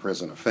falsely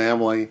imprison a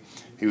family.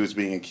 He was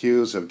being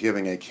accused of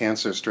giving a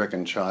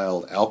cancer-stricken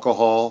child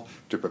alcohol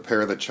to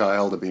prepare the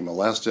child to be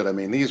molested. I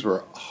mean, these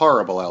were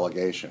horrible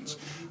allegations.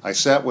 I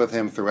sat with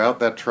him throughout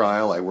that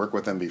trial. I worked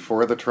with him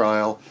before the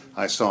trial.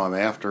 I saw him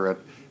after it.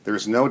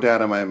 There's no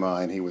doubt in my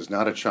mind he was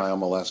not a child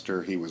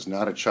molester. He was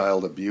not a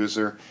child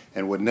abuser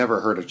and would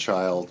never hurt a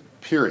child,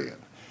 period.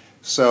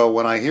 So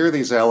when I hear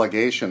these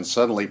allegations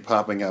suddenly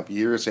popping up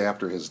years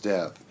after his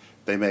death,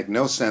 they make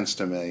no sense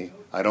to me.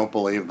 I don't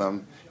believe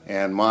them.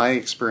 And my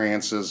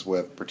experiences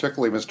with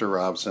particularly Mr.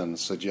 Robson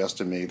suggest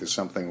to me there's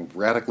something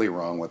radically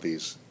wrong with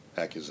these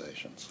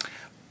accusations.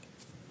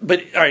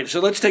 But, all right,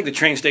 so let's take the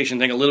train station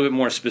thing a little bit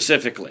more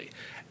specifically.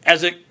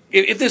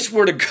 If this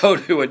were to go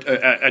to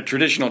a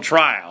traditional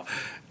trial,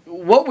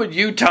 what would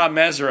you, Tom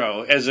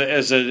Mesereau,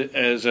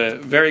 as a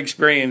very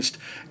experienced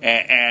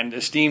and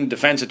esteemed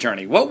defense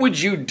attorney, what would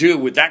you do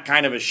with that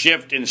kind of a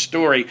shift in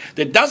story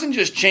that doesn't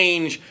just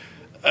change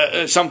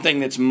something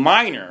that's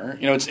minor?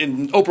 You know,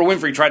 Oprah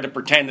Winfrey tried to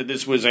pretend that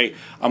this was a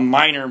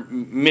minor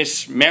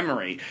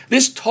mismemory.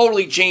 This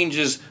totally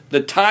changes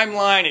the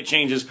timeline. It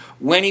changes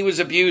when he was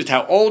abused,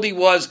 how old he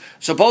was.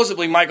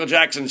 Supposedly, Michael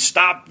Jackson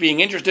stopped being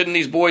interested in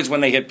these boys when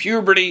they hit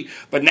puberty,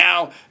 but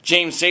now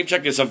James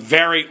Safechuck is a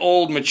very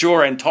old,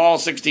 mature, and tall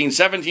 16,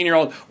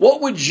 17-year-old.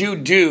 What would you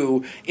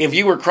do if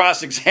you were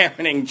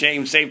cross-examining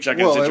James Safechuck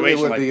in a situation like that?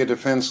 Well, it would be a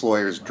defense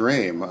lawyer's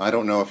dream. I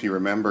don't know if you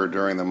remember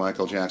during the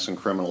Michael Jackson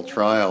criminal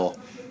trial,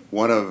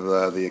 one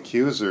of the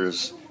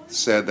accusers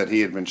said that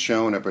he had been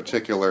shown a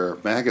particular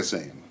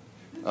magazine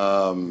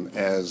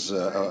as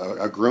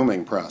a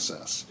grooming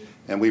process.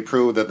 And we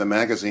proved that the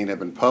magazine had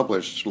been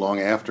published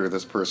long after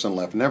this person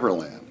left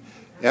Neverland.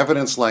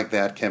 Evidence like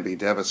that can be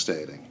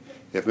devastating.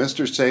 If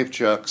Mr.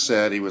 Safechuck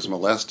said he was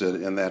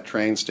molested in that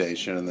train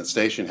station and the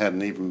station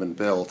hadn't even been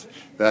built,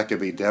 that could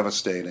be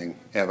devastating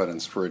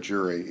evidence for a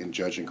jury in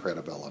judging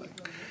credibility.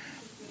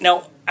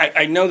 Now,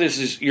 I know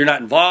you're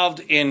not involved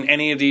in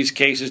any of these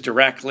cases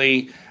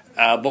directly,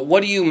 but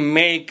what do you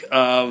make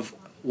of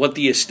what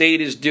the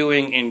estate is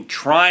doing in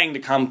trying to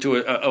come to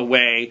a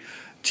way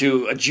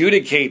to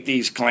adjudicate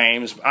these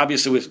claims?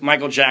 Obviously, with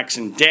Michael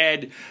Jackson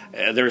dead,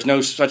 there is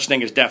no such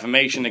thing as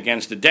defamation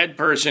against a dead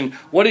person.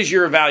 What is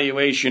your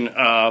evaluation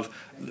of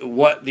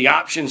what the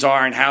options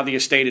are and how the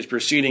estate is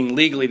proceeding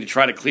legally to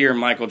try to clear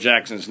Michael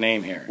Jackson's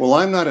name here? Well,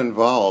 I'm not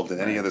involved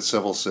in any of the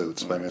civil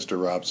suits by Mr.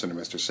 Robson or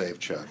Mr.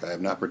 Safechuck. I have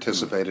not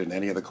participated in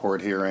any of the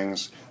court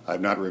hearings.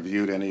 I've not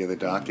reviewed any of the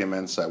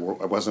documents. I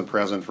wasn't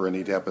present for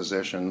any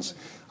depositions.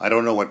 I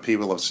don't know what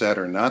people have said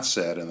or not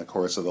said in the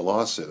course of the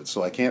lawsuit,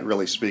 so I can't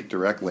really speak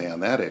directly on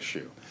that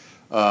issue.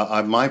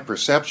 My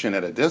perception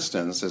at a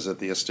distance is that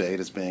the estate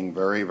is being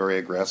very, very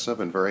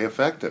aggressive and very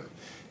effective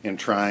in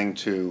trying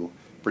to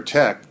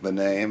protect the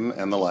name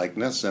and the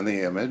likeness and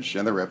the image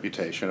and the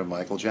reputation of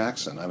Michael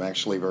Jackson. I'm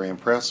actually very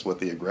impressed with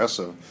the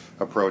aggressive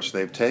approach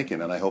they've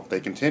taken, and I hope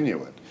they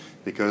continue it,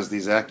 because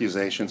these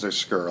accusations are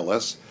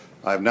scurrilous.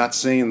 I've not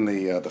seen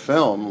the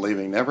film,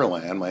 Leaving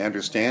Neverland. My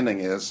understanding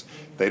is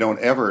they don't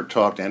ever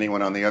talk to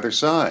anyone on the other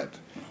side.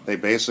 They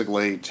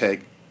basically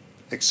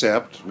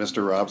accept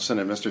Mr. Robson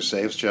and Mr.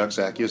 Safechuck's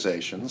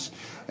accusations.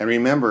 And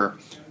remember,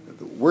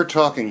 we're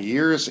talking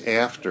years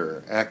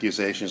after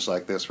accusations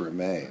like this were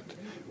made.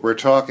 We're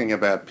talking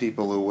about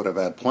people who would have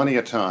had plenty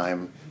of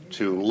time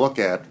to look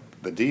at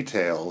the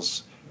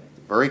details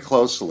very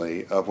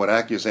closely of what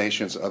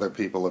accusations other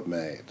people have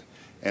made.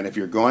 And if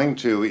you're going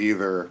to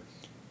either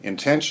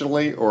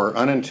intentionally or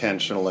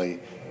unintentionally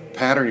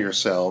pattern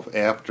yourself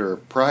after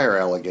prior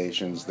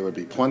allegations, there would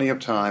be plenty of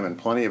time and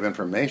plenty of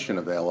information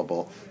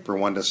available for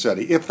one to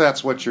study, if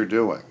that's what you're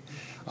doing.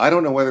 I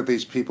don't know whether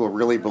these people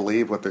really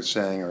believe what they're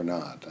saying or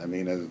not. I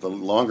mean, the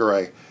longer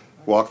I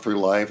walk through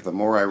life, the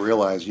more I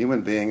realize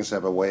human beings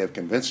have a way of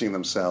convincing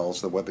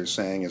themselves that what they're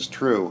saying is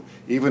true,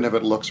 even if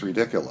it looks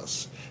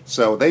ridiculous.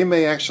 So they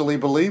may actually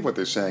believe what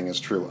they're saying is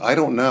true. I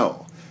don't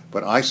know,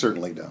 but I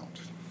certainly don't.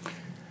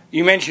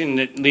 You mentioned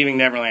that Leaving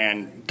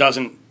Neverland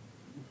doesn't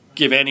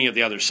give any of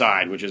the other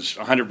side, which is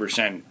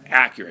 100%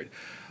 accurate.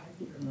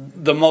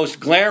 The most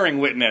glaring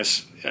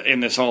witness in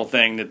this whole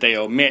thing that they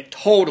omit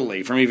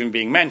totally from even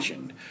being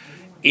mentioned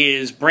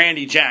is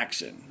Brandy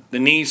Jackson, the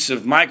niece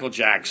of Michael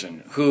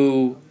Jackson,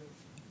 who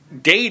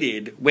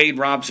dated Wade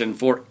Robson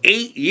for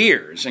 8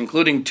 years,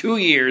 including 2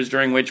 years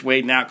during which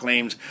Wade now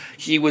claims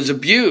he was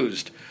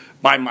abused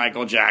by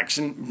Michael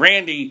Jackson.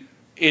 Brandy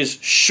is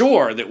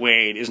sure that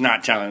Wade is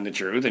not telling the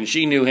truth, and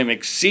she knew him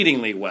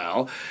exceedingly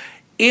well.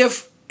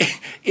 If,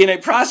 in a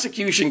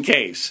prosecution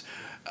case,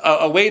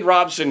 Wade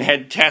Robson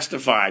had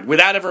testified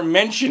without ever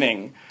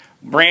mentioning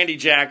Brandy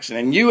Jackson,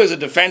 and you as a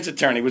defense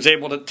attorney was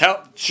able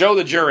to show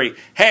the jury,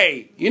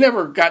 hey, you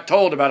never got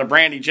told about a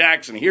Brandy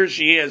Jackson. Here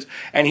she is,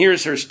 and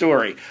here's her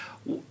story.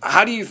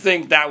 How do you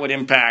think that would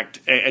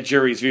impact a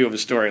jury's view of a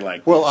story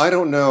like this? Well, I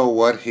don't know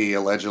what he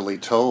allegedly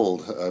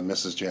told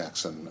Mrs.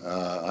 Jackson.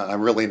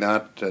 I'm really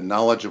not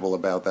knowledgeable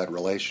about that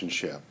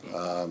relationship.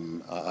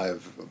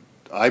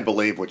 I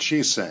believe what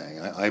she's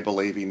saying. I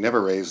believe he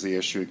never raised the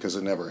issue because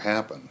it never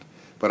happened.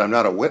 But I'm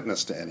not a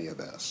witness to any of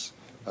this.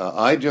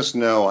 I just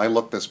know I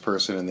looked this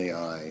person in the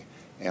eye,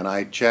 and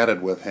I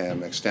chatted with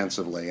him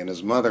extensively, and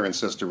his mother and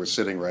sister were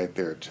sitting right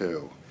there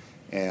too.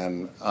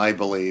 And I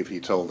believe he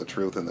told the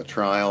truth in the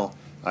trial.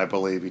 I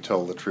believe he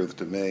told the truth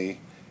to me.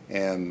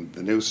 And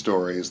the new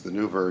stories, the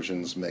new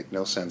versions, make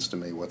no sense to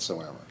me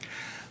whatsoever.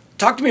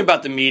 Talk to me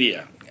about the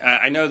media.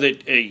 I know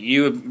that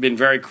you have been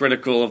very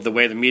critical of the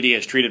way the media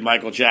has treated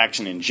Michael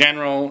Jackson in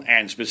general,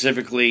 and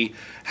specifically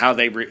how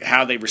they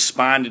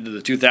responded to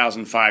the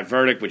 2005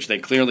 verdict, which they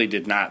clearly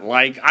did not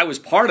like. I was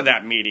part of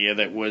that media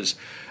that was,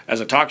 as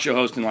a talk show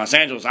host in Los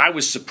Angeles, I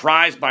was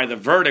surprised by the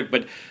verdict,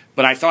 but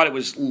I thought it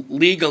was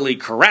legally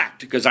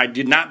correct because I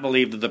did not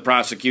believe that the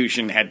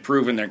prosecution had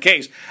proven their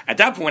case. At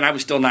that point, I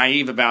was still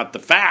naive about the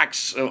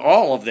facts of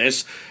all of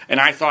this, and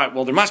I thought,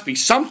 well, there must be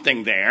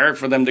something there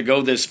for them to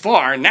go this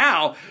far.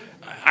 Now,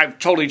 I've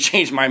totally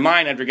changed my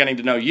mind after getting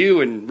to know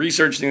you and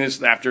researching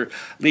this after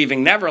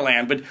Leaving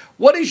Neverland. But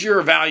what is your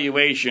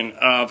evaluation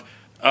of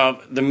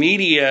the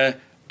media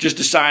just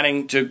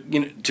deciding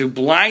to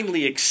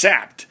blindly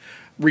accept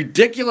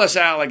ridiculous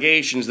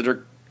allegations that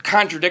are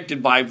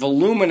contradicted by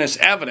voluminous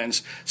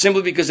evidence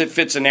simply because it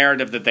fits a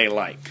narrative that they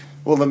like?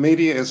 Well, the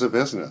media is a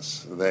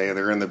business.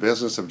 They're in the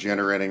business of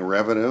generating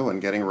revenue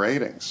and getting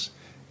ratings.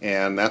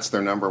 And that's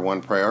their number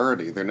one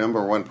priority. Their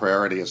number one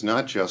priority is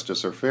not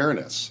justice or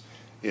fairness.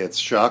 It's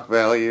shock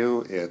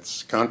value,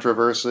 it's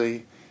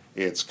controversy,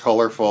 it's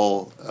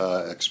colorful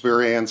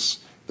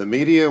experience. The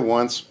media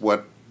wants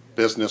what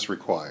business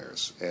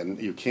requires,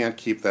 and you can't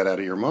keep that out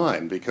of your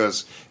mind,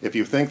 because if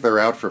you think they're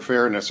out for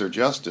fairness or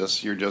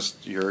justice,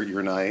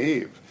 you're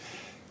naive.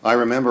 I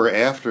remember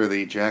after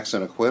the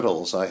Jackson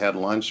acquittals, I had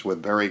lunch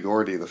with Berry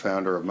Gordy, the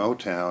founder of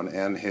Motown,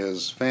 and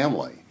his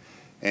family.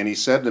 And he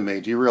said to me,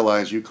 do you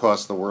realize you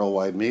cost the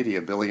worldwide media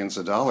billions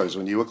of dollars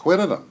when you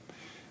acquitted him?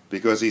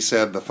 Because he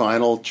said the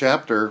final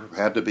chapter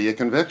had to be a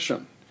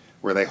conviction,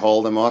 where they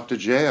hauled him off to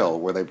jail,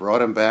 where they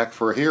brought him back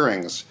for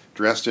hearings,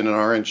 dressed in an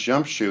orange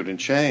jumpsuit and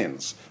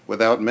chains,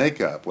 without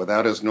makeup,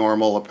 without his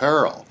normal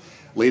apparel,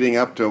 leading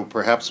up to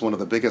perhaps one of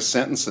the biggest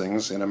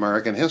sentencings in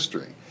American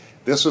history.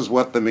 This is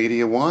what the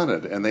media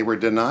wanted, and they were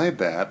denied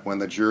that when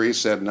the jury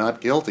said not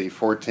guilty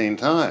 14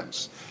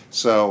 times.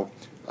 So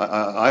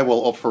I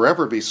will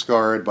forever be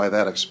scarred by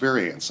that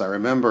experience. I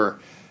remember,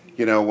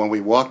 when we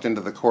walked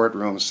into the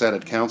courtroom, sat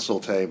at counsel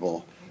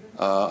table,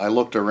 I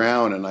looked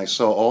around and I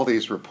saw all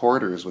these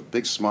reporters with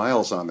big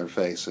smiles on their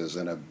faces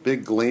and a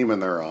big gleam in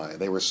their eye.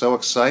 They were so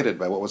excited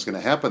by what was going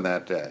to happen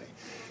that day.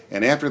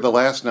 And after the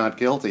last not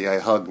guilty, I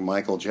hugged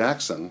Michael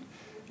Jackson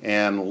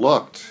and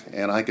looked,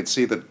 and I could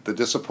see the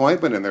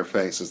disappointment in their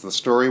faces. The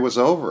story was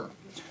over.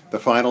 The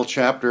final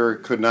chapter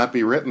could not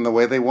be written the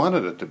way they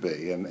wanted it to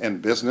be,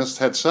 and business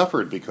had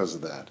suffered because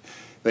of that.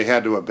 They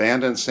had to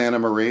abandon Santa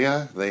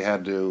Maria. They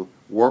had to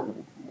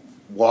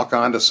walk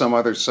on to some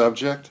other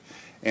subject,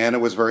 and it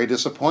was very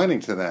disappointing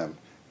to them.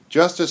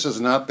 Justice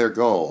is not their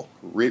goal.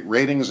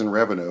 Ratings and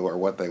revenue are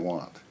what they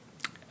want.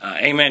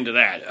 Amen to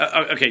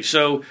that. Okay,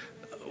 so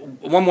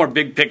one more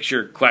big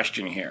picture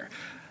question here.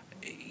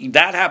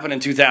 That happened in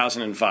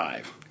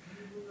 2005.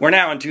 We're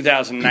now in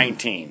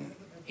 2019.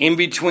 In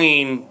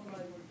between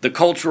the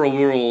cultural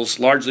rules,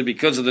 largely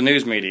because of the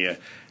news media,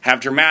 have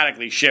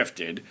dramatically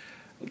shifted,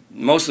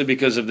 mostly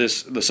because of the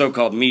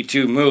so-called Me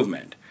Too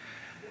movement.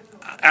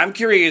 I'm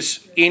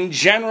curious, in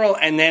general,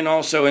 and then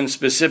also in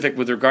specific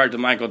with regard to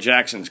Michael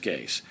Jackson's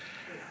case,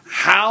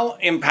 how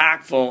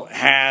impactful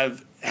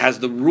has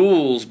the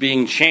rules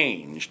being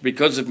changed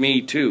because of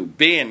Me Too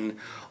been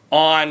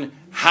on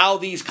how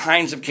these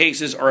kinds of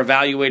cases are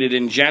evaluated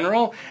in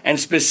general? And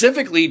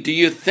specifically, do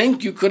you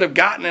think you could have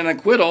gotten an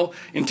acquittal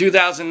in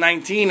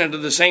 2019 under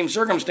the same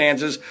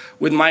circumstances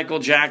with Michael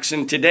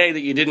Jackson today that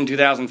you did in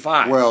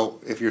 2005? Well,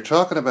 if you're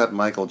talking about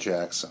Michael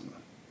Jackson,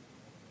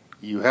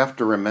 you have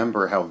to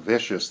remember how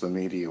vicious the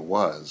media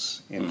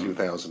was in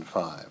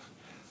 2005.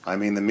 I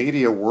mean, the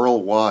media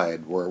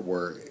worldwide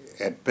were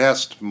at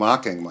best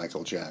mocking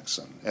Michael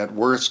Jackson, at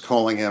worst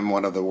calling him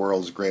one of the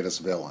world's greatest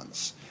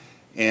villains.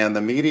 And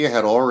the media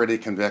had already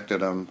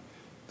convicted him.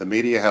 The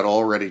media had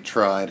already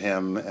tried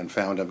him and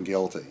found him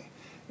guilty.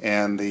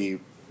 And the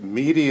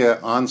media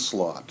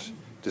onslaught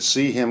to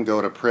see him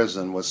go to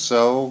prison was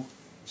so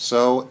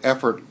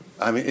effort.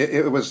 I mean,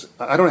 it was,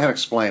 I don't know how to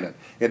explain it.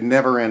 It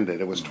never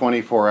ended. It was a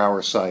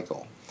 24-hour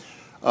cycle.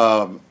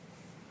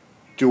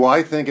 Do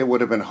I think it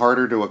would have been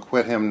harder to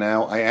acquit him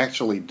now? I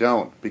actually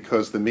don't,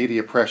 because the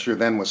media pressure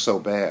then was so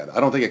bad. I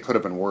don't think it could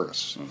have been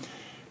worse.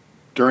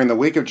 During the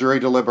week of jury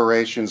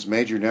deliberations,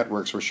 major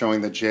networks were showing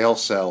the jail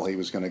cell he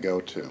was going to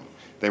go to.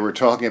 They were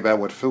talking about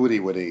what food he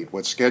would eat,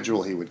 what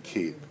schedule he would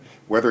keep,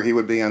 whether he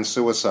would be on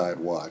suicide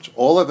watch.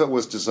 All of it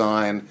was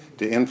designed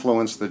to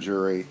influence the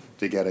jury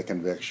to get a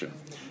conviction.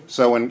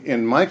 So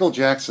in Michael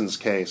Jackson's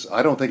case,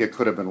 I don't think it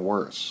could have been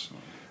worse.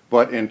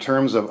 But in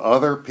terms of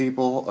other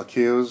people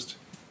accused,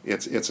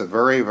 it's a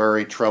very,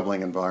 very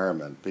troubling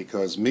environment,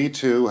 because Me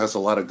Too has a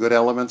lot of good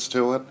elements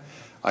to it.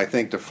 I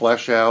think to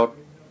flesh out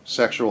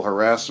sexual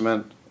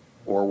harassment,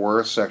 or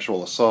worse,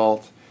 sexual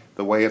assault,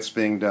 the way it's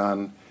being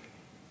done,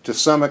 to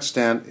some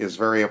extent is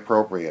very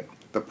appropriate.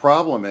 The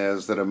problem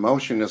is that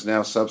emotion is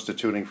now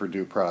substituting for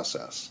due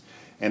process.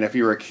 And if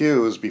you're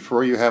accused,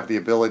 before you have the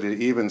ability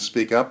to even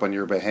speak up on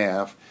your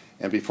behalf,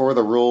 and before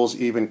the rules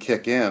even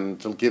kick in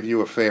to give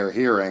you a fair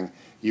hearing,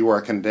 you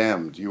are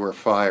condemned, you are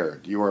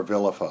fired, you are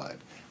vilified.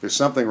 There's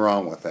something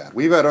wrong with that.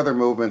 We've had other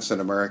movements in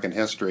American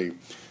history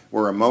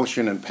where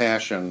emotion and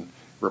passion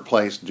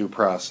replaced due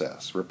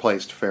process,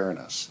 replaced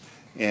fairness.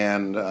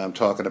 And I'm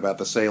talking about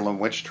the Salem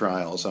witch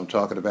trials. I'm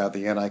talking about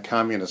the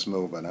anti-communist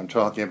movement. I'm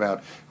talking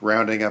about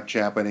rounding up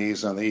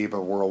Japanese on the eve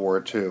of World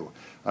War II.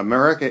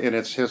 America in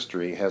its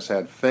history has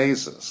had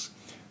phases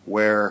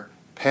where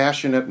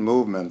passionate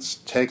movements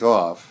take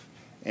off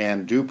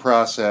and due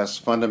process,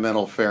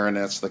 fundamental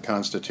fairness, the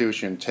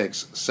Constitution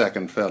takes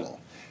second fiddle.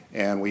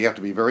 And we have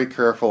to be very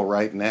careful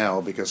right now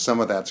because some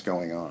of that's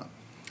going on.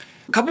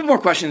 A couple more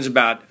questions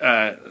about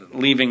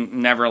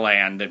Leaving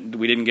Neverland that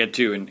we didn't get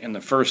to in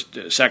the first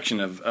section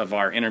of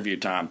our interview,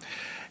 Tom.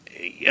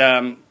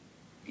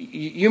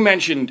 You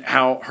mentioned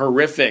how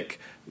horrific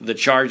the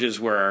charges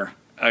were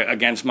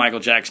against Michael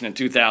Jackson in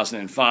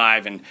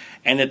 2005,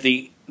 and that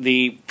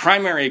the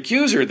primary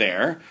accuser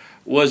there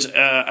was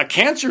a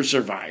cancer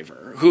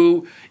survivor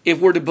who, if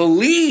we're to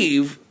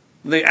believe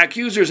the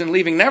accusers in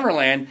Leaving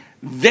Neverland,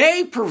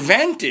 they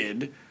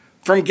prevented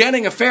from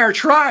getting a fair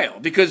trial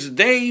because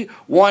they,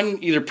 one,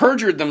 either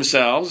perjured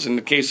themselves, in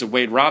the case of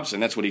Wade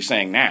Robson, that's what he's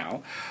saying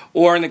now,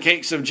 or in the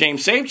case of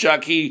James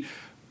Safechuck, he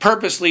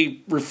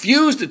purposely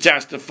refused to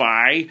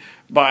testify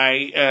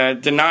by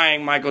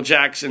denying Michael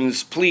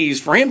Jackson's pleas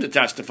for him to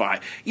testify.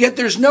 Yet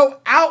there's no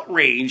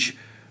outrage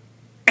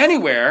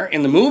anywhere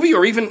in the movie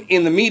or even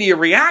in the media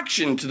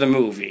reaction to the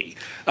movie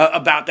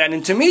about that.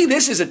 And to me,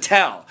 this is a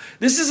tell.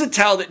 This is a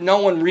tell that no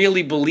one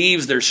really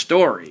believes their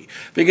story.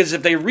 Because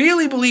if they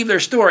really believe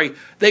their story,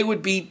 they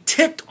would be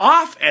ticked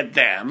off at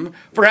them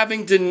for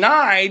having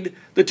denied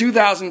the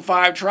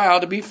 2005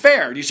 trial to be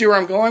fair. Do you see where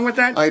I'm going with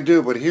that? I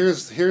do, but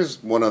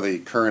here's one of the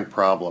current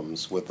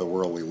problems with the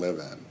world we live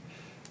in.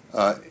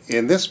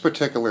 In this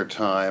particular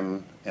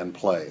time and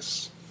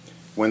place,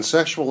 when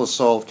sexual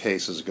assault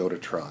cases go to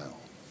trial,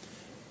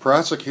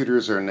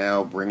 prosecutors are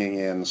now bringing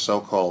in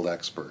so-called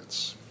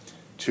experts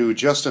to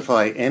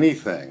justify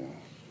anything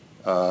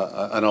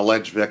an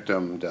alleged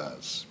victim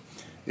does.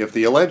 If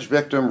the alleged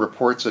victim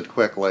reports it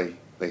quickly,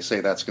 they say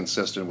that's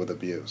consistent with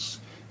abuse.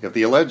 If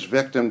the alleged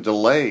victim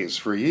delays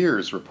for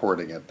years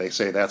reporting it, they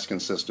say that's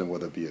consistent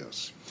with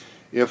abuse.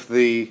 If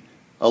the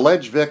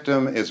alleged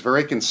victim is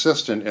very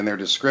consistent in their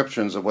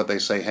descriptions of what they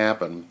say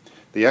happened,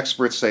 the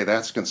experts say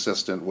that's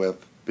consistent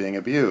with being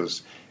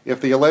abused. If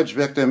the alleged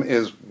victim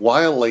is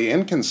wildly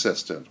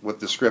inconsistent with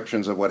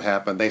descriptions of what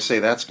happened, they say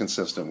that's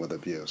consistent with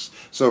abuse.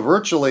 So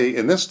virtually,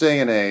 in this day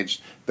and age,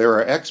 there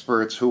are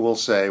experts who will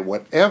say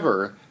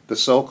whatever the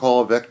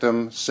so-called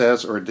victim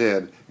says or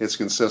did is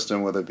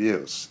consistent with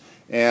abuse.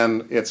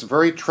 And it's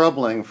very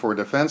troubling for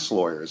defense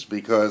lawyers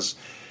because,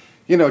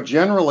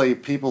 generally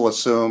people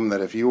assume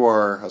that if you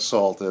are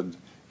assaulted,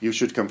 you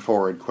should come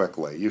forward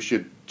quickly. You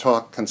should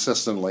talk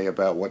consistently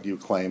about what you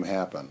claim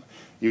happened.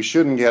 You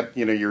shouldn't get,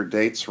 your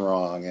dates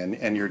wrong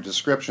and your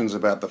descriptions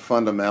about the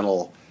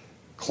fundamental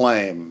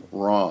claim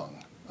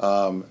wrong.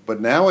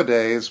 But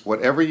nowadays,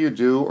 whatever you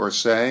do or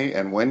say,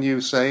 and when you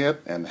say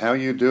it, and how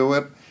you do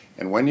it,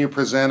 and when you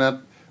present it,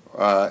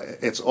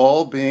 it's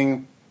all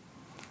being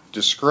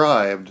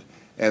described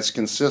as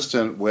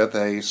consistent with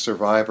a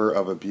survivor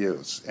of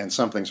abuse, and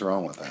something's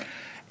wrong with that.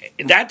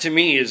 That, to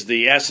me, is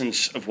the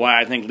essence of why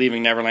I think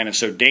Leaving Neverland is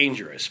so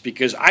dangerous,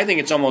 because I think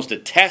it's almost a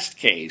test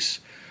case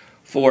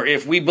for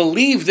if we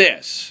believe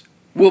this,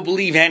 we'll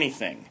believe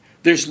anything.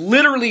 There's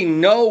literally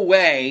no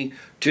way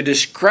to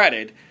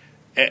discredit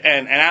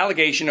an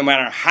allegation, no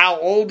matter how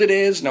old it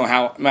is, no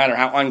matter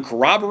how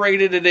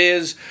uncorroborated it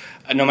is,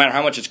 no matter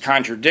how much it's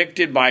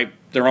contradicted by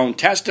their own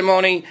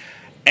testimony.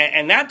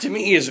 And that, to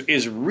me,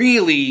 is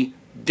really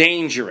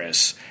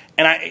dangerous.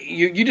 And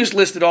you just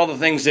listed all the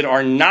things that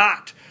are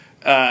not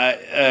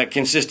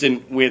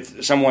consistent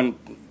with someone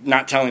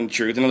not telling the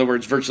truth. In other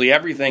words, virtually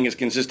everything is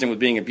consistent with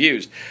being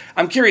abused.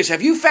 I'm curious,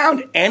 have you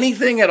found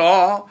anything at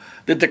all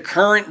that the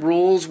current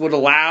rules would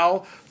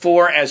allow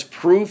for as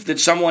proof that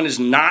someone is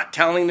not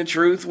telling the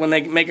truth when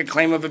they make a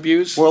claim of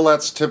abuse? Well,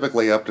 that's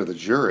typically up to the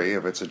jury.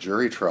 If it's a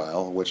jury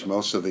trial, which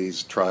most of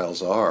these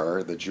trials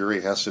are, the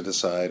jury has to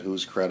decide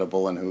who's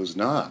credible and who's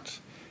not.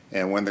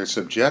 And when they're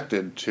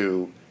subjected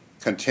to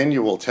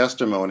continual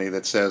testimony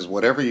that says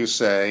whatever you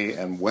say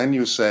and when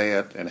you say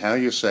it and how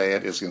you say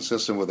it is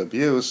consistent with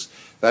abuse,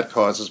 that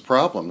causes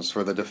problems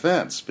for the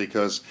defense,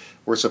 because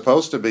we're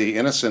supposed to be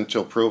innocent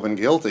till proven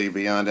guilty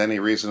beyond any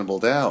reasonable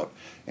doubt.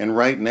 And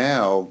right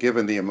now,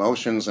 given the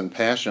emotions and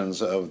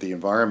passions of the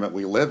environment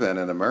we live in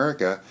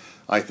America,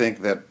 I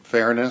think that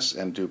fairness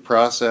and due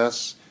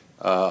process,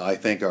 I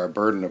think our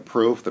burden of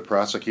proof the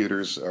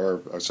prosecutors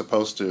are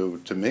supposed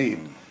to meet,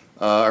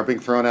 are being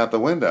thrown out the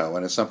window,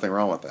 and there's something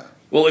wrong with that.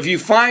 Well, if you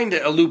find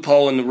a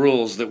loophole in the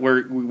rules that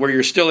where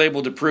you're still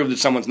able to prove that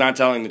someone's not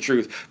telling the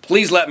truth,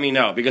 please let me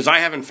know, because I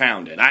haven't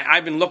found it.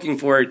 I've been looking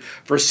for it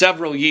for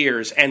several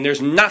years, and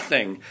there's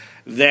nothing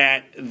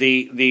that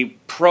the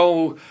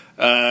pro,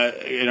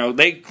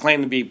 they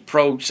claim to be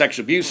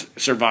pro-sexual abuse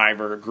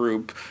survivor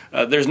group,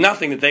 there's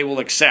nothing that they will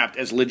accept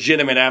as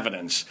legitimate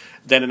evidence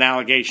that an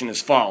allegation is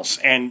false.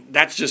 And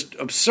that's just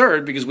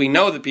absurd, because we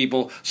know that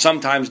people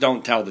sometimes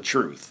don't tell the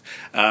truth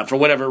for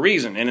whatever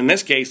reason. And in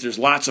this case, there's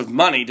lots of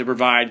money to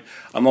provide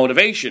a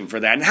motivation for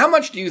that. And how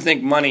much do you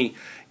think money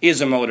is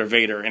a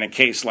motivator in a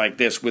case like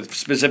this, with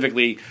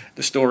specifically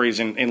the stories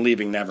in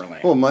Leaving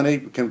Neverland? Well, money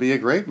can be a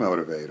great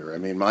motivator. I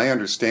mean, my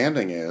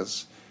understanding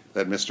is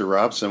that Mr.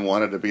 Robson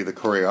wanted to be the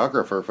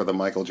choreographer for the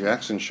Michael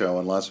Jackson show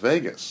in Las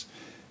Vegas.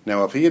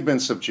 Now, if he had been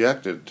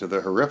subjected to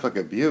the horrific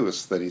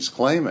abuse that he's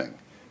claiming,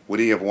 would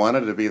he have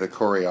wanted to be the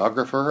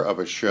choreographer of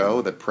a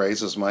show that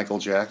praises Michael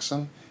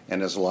Jackson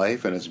and his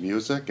life and his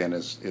music and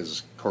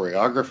his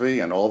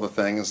choreography and all the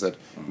things that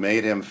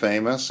made him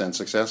famous and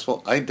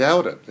successful? I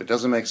doubt it. It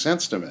doesn't make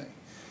sense to me.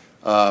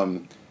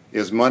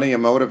 Is money a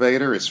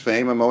motivator? Is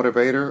fame a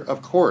motivator?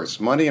 Of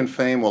course. Money and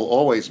fame will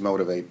always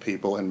motivate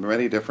people in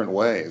many different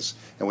ways,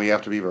 and we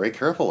have to be very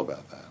careful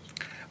about that.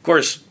 Of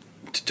course,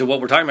 to what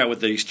we're talking about with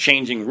these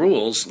changing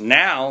rules,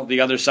 now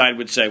the other side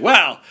would say,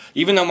 well,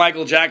 even though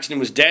Michael Jackson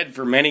was dead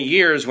for many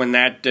years when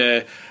that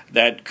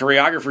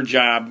choreographer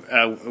job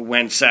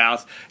went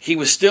south, he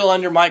was still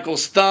under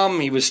Michael's thumb.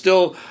 He was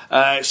still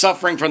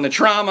suffering from the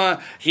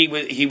trauma. He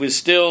was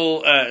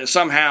still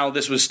somehow,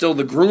 this was still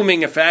the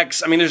grooming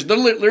effects. I mean, there's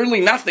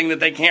literally nothing that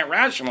they can't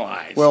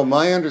rationalize. Well,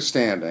 my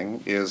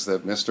understanding is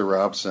that Mr.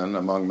 Robson,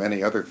 among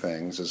many other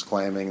things, is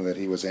claiming that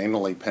he was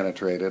anally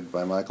penetrated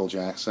by Michael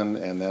Jackson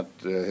and that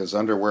his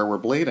underwear were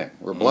bleeding,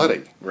 were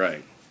bloody.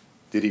 Right.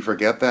 Did he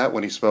forget that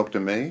when he spoke to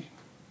me?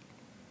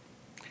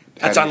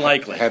 That's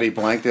unlikely. Had he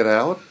blanked it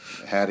out?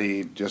 Had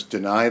he just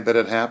denied that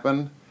it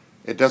happened?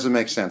 It doesn't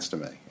make sense to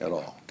me at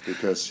all,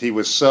 because he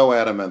was so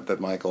adamant that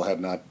Michael had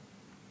not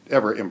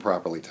ever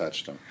improperly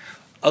touched him.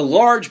 A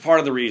large part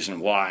of the reason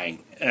why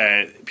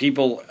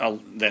people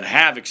that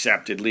have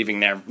accepted Leaving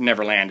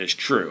Neverland as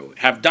true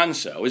have done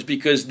so is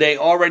because they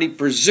already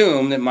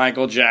presume that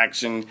Michael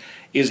Jackson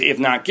is, if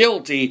not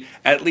guilty,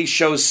 at least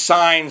shows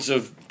signs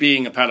of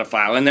being a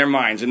pedophile in their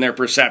minds, in their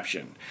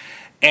perception.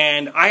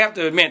 And I have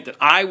to admit that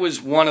I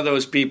was one of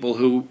those people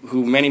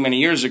who many, many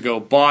years ago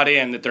bought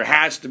in that there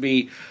has to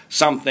be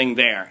something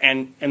there.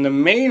 And the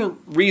main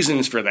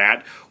reasons for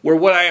that were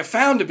what I have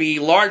found to be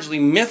largely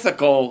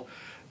mythical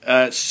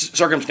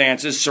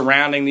circumstances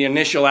surrounding the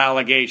initial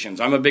allegations.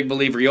 I'm a big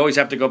believer you always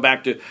have to go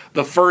back to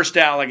the first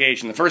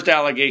allegation. The first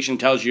allegation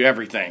tells you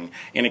everything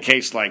in a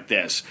case like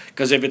this.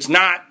 Because if it's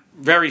not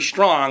very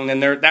strong,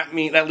 then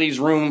that leaves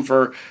room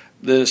for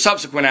the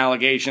subsequent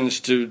allegations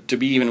to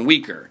be even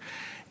weaker.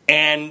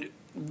 And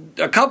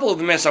a couple of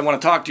the myths I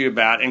want to talk to you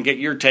about and get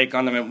your take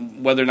on them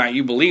and whether or not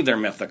you believe they're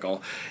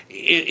mythical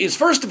is,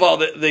 first of all,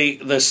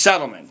 the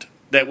settlement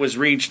that was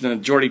reached in the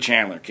Jordy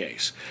Chandler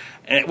case.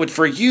 And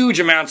for huge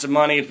amounts of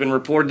money, it's been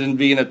reported to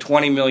be in the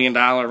 $20 million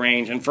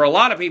range. And for a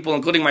lot of people,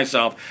 including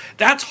myself,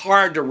 that's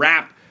hard to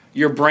wrap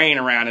your brain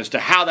around as to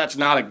how that's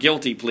not a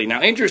guilty plea.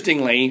 Now,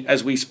 interestingly,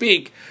 as we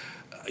speak,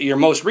 your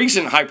most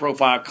recent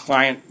high-profile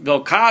client,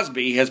 Bill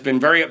Cosby, has been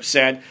very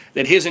upset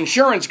that his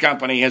insurance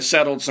company has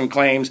settled some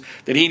claims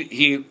that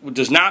he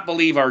does not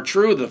believe are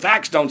true, the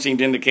facts don't seem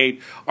to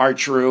indicate are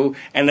true,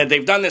 and that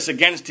they've done this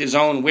against his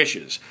own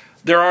wishes.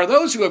 There are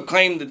those who have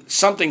claimed that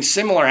something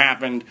similar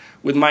happened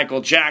with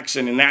Michael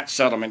Jackson in that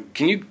settlement.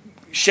 Can you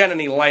shed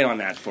any light on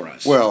that for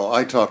us? Well,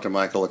 I talked to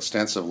Michael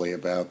extensively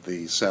about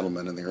the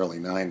settlement in the early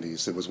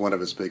 90s. It was one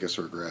of his biggest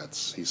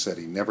regrets. He said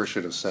he never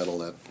should have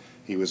settled it.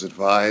 He was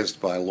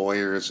advised by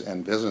lawyers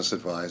and business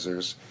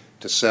advisors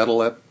to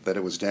settle it, that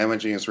it was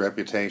damaging his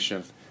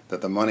reputation,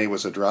 that the money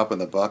was a drop in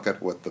the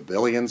bucket with the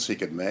billions he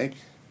could make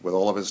with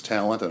all of his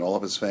talent and all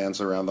of his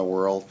fans around the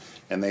world.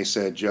 And they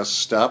said, just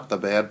stop the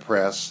bad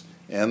press,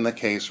 end the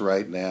case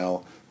right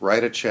now,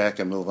 write a check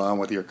and move on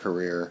with your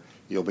career.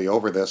 You'll be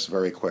over this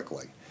very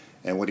quickly.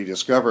 And what he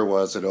discovered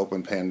was it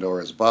opened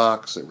Pandora's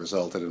box. It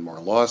resulted in more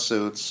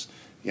lawsuits.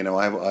 You know,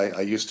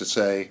 I used to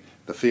say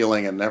the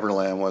feeling at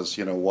Neverland was,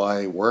 you know,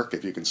 why work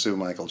if you can sue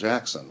Michael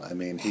Jackson? I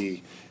mean,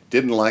 he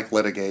didn't like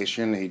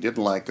litigation. He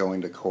didn't like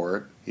going to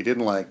court. He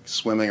didn't like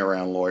swimming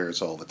around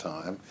lawyers all the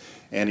time.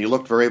 And he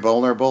looked very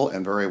vulnerable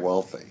and very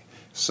wealthy.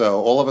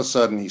 So all of a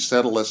sudden he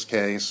settled this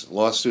case.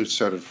 Lawsuits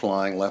started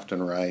flying left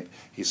and right.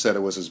 He said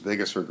it was his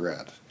biggest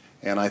regret.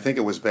 And I think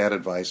it was bad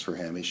advice for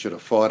him. He should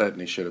have fought it and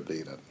he should have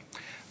beat it.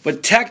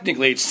 But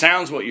technically, it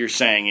sounds what you're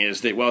saying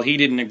is that, well, he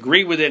didn't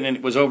agree with it and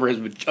it was over his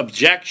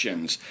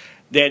objections,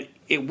 that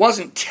it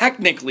wasn't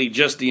technically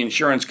just the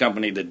insurance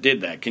company that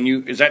did that.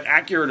 Is that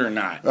accurate or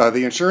not?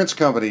 The insurance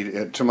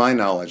company, to my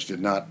knowledge, did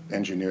not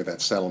engineer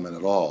that settlement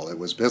at all. It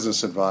was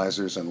business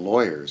advisors and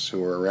lawyers who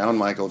were around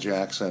Michael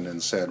Jackson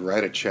and said,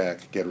 write a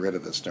check, get rid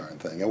of this darn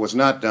thing. It was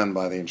not done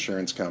by the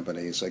insurance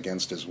companies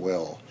against his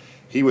will.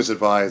 He was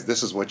advised,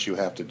 this is what you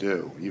have to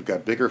do. You've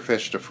got bigger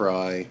fish to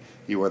fry.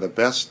 You are the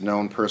best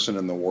known person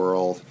in the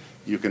world.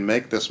 You can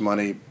make this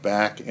money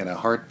back in a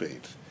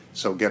heartbeat.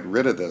 So get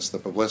rid of this. The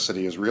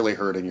publicity is really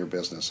hurting your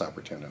business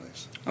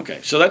opportunities.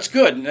 Okay, so that's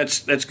good.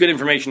 That's good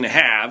information to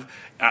have.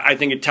 I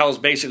think it tells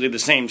basically the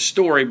same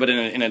story, but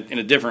in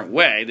a different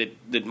way.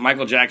 That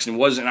Michael Jackson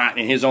was not,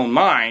 in his own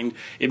mind,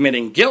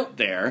 admitting guilt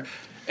there.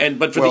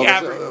 But for the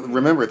average,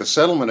 remember, the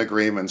settlement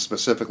agreement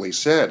specifically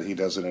said he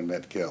doesn't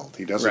admit guilt.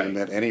 He doesn't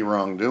admit any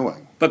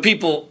wrongdoing. But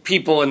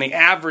people in the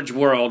average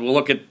world will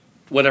look at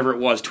whatever it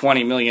was,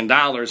 $20 million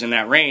in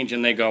that range,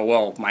 and they go,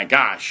 well, my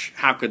gosh,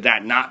 how could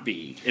that not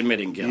be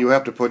admitting guilt? You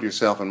have to put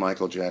yourself in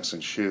Michael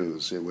Jackson's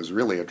shoes. It was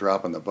really a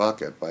drop in the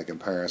bucket by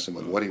comparison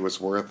with what he was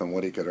worth and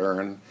what he could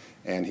earn,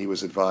 and he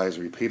was advised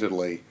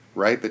repeatedly,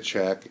 write the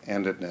check,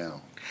 end it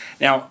now.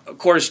 Now, of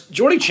course,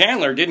 Jordy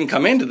Chandler didn't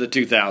come into the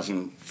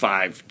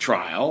 2005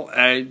 trial.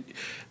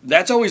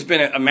 That's always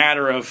been a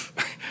matter of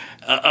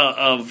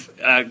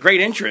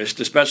great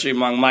interest, especially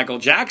among Michael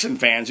Jackson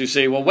fans who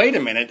say, well, wait a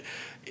minute,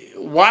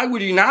 why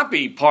would you not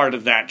be part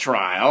of that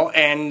trial?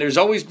 And there's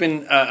always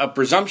been a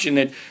presumption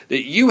that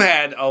you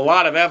had a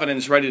lot of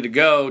evidence ready to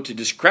go to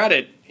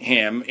discredit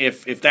him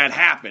if that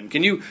happened.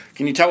 Can you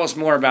tell us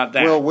more about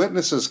that? Well,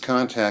 witnesses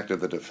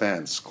contacted the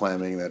defense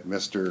claiming that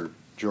Mr.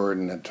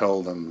 Jordan had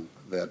told them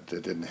that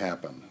it didn't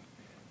happen.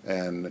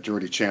 And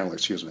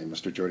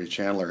Mr. Jordy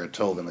Chandler had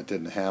told them it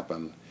didn't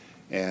happen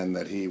and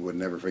that he would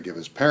never forgive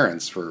his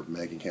parents for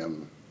making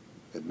him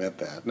admit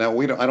that. Now,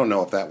 I don't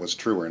know if that was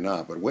true or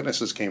not, but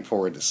witnesses came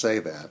forward to say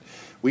that.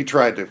 We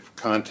tried to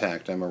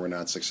contact him and were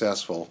not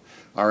successful.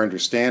 Our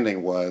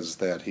understanding was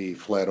that he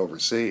fled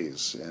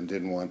overseas and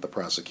didn't want the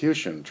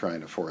prosecution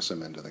trying to force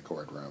him into the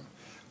courtroom.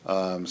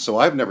 So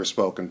I've never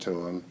spoken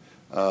to him.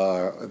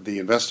 The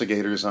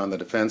investigators on the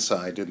defense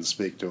side didn't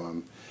speak to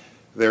him.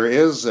 There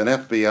is an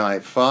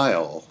FBI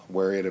file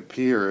where it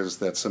appears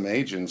that some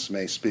agents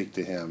may speak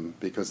to him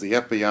because the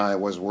FBI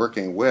was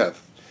working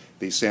with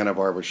the Santa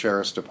Barbara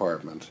Sheriff's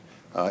Department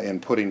in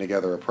putting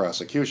together a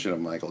prosecution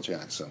of Michael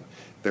Jackson.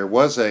 There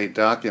was a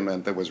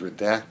document that was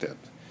redacted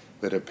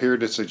that appeared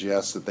to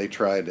suggest that they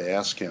tried to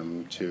ask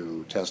him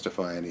to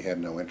testify and he had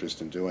no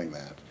interest in doing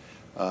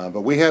that.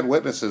 But we had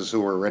witnesses who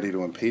were ready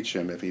to impeach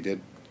him if he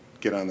did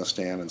get on the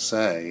stand and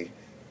say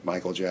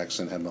Michael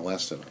Jackson had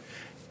molested him.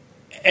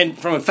 And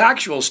from a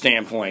factual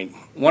standpoint,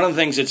 one of the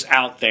things that's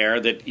out there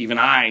that even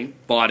I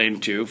bought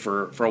into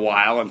for a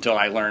while until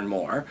I learned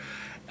more,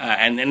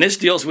 and this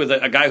deals with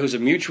a guy who's a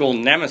mutual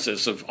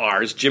nemesis of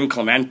ours, Jim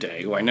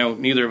Clemente, who I know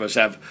neither of us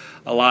have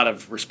a lot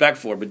of respect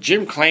for, but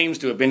Jim claims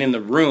to have been in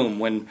the room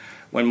when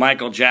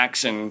Michael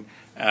Jackson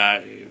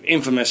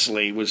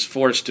infamously was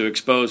forced to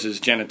expose his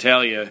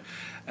genitalia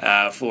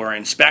for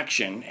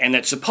inspection, and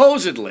that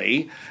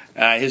supposedly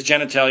his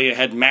genitalia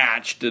had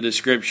matched the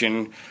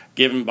description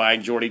given by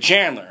Jordy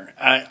Chandler.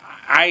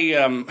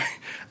 I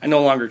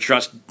no longer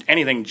trust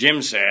anything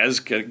Jim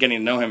says, getting to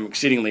know him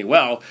exceedingly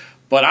well,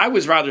 but I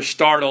was rather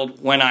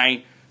startled when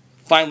I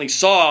finally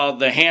saw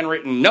the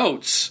handwritten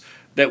notes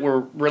that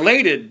were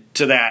related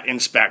to that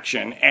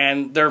inspection,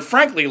 and they're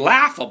frankly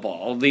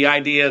laughable. The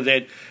idea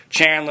that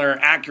Chandler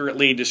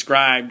accurately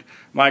described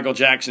Michael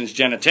Jackson's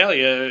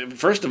genitalia.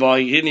 First of all,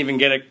 he didn't even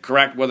get it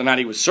correct whether or not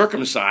he was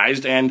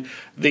circumcised, and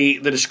the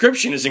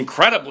description is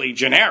incredibly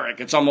generic.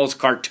 It's almost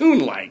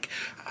cartoon-like.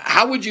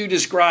 How would you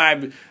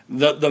describe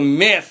the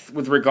myth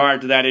with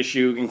regard to that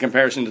issue in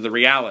comparison to the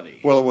reality?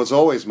 Well, it was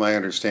always my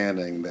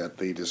understanding that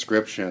the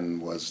description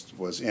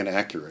was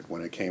inaccurate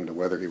when it came to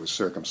whether he was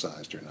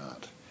circumcised or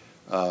not.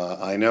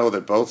 I know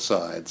that both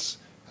sides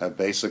have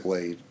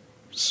basically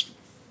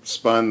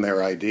spun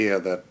their idea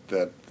that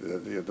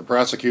the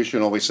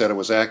prosecution always said it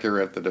was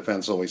accurate, the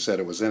defense always said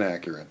it was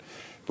inaccurate.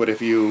 But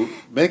if you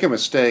make a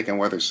mistake on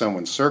whether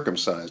someone's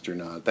circumcised or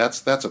not,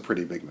 that's a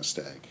pretty big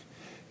mistake.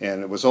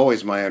 And it was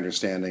always my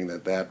understanding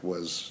that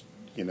was,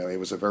 it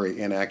was a very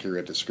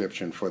inaccurate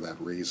description for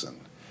that reason.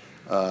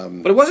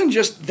 But it wasn't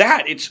just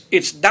that.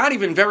 It's not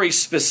even very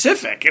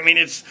specific.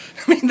 There's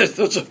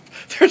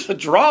a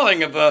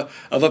drawing of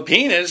a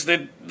penis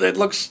that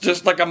looks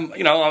just like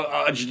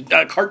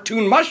a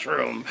cartoon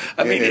mushroom.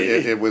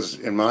 It was,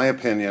 in my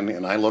opinion,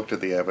 and I looked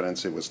at the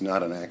evidence, it was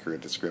not an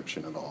accurate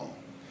description at all.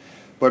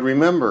 But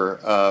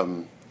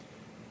remember,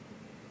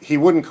 he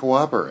wouldn't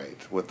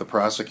cooperate with the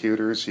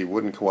prosecutors. He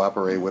wouldn't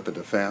cooperate with the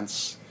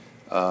defense.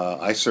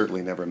 I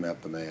certainly never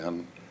met the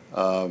man.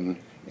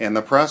 And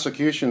the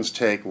prosecution's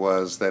take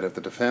was that if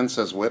the defense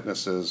has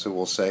witnesses who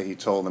will say he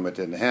told them it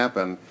didn't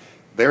happen,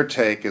 their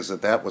take is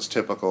that was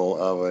typical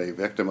of a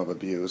victim of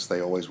abuse.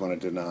 They always want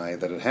to deny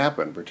that it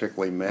happened,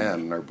 particularly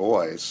men or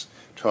boys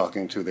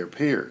talking to their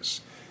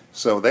peers.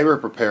 So they were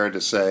prepared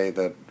to say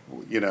that,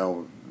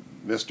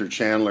 Mr.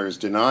 Chandler's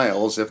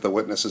denials, if the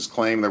witnesses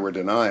claim there were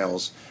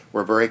denials,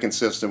 were very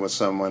consistent with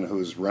someone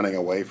who's running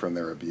away from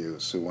their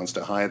abuse, who wants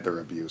to hide their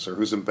abuse, or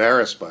who's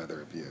embarrassed by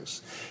their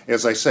abuse.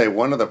 As I say,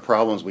 one of the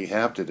problems we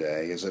have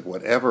today is that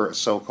whatever a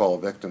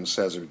so-called victim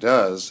says or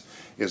does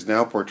is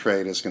now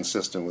portrayed as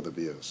consistent with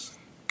abuse.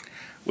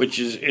 Which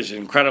is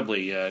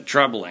incredibly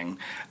troubling.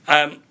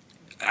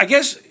 I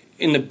guess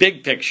in the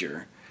big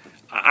picture,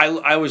 I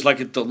always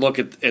like to look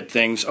at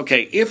things,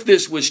 okay, if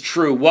this was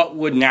true, what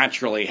would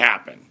naturally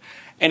happen?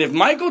 And if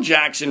Michael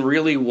Jackson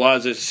really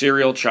was a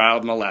serial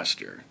child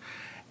molester,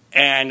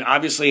 and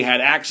obviously had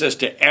access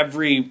to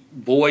every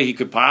boy he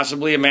could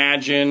possibly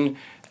imagine,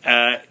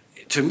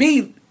 to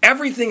me,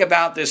 everything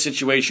about this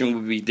situation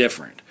would be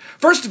different.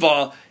 First of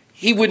all,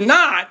 he would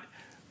not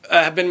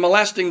have been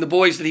molesting the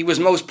boys that he was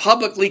most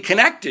publicly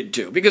connected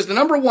to. Because the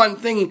number one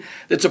thing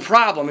that's a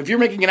problem, if you're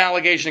making an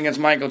allegation against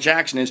Michael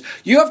Jackson, is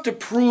you have to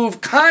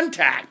prove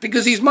contact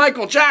because he's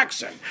Michael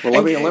Jackson.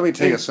 Well, let me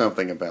tell you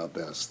something about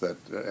this that,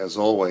 as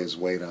always,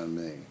 weighed on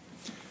me.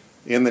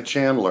 In the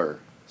Chandler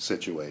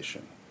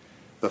situation,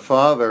 the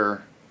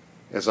father,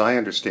 as I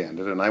understand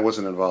it, and I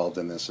wasn't involved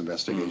in this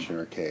investigation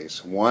or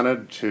case,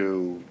 wanted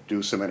to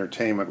do some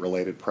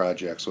entertainment-related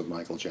projects with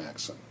Michael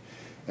Jackson.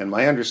 And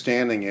my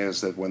understanding is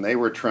that when they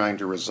were trying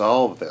to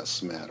resolve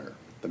this matter,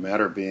 the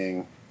matter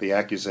being the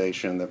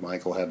accusation that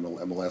Michael had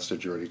molested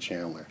Jordie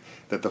Chandler,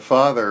 that the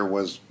father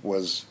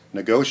was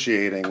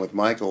negotiating with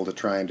Michael to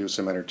try and do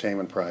some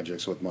entertainment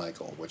projects with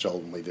Michael, which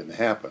ultimately didn't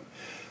happen.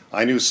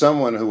 I knew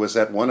someone who was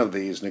at one of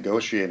these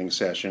negotiating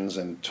sessions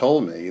and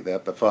told me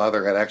that the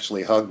father had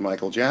actually hugged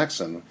Michael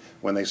Jackson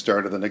when they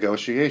started the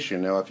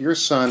negotiation. Now, if your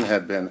son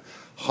had been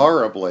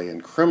horribly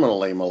and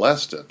criminally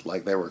molested,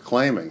 like they were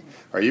claiming,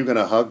 are you going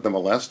to hug the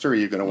molester? Are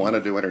you going to want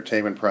to do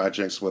entertainment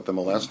projects with the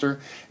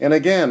molester? And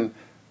again,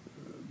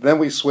 then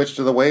we switch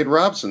to the Wade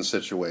Robson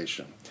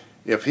situation.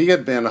 If he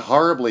had been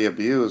horribly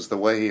abused the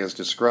way he has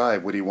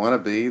described, would he want to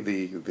be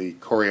the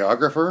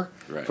choreographer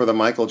for the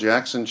Michael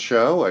Jackson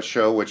show, a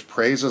show which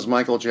praises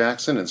Michael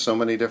Jackson in so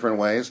many different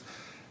ways?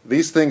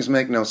 These things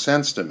make no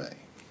sense to me.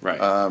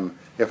 Right.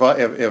 If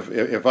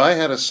I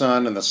had a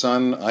son and the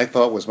son I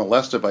thought was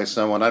molested by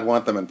someone, I'd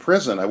want them in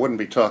prison. I wouldn't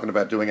be talking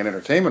about doing an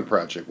entertainment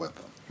project with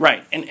them.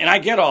 Right, and I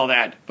get all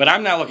that, but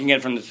I'm not looking at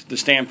it from the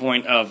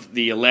standpoint of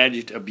the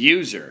alleged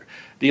abuser.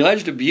 The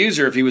alleged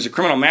abuser, if he was a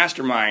criminal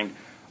mastermind,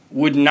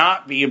 would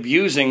not be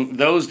abusing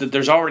those that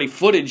there's already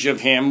footage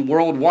of him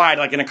worldwide,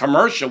 like in a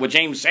commercial with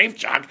James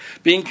Safechuck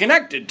being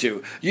connected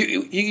to.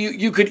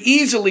 You could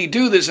easily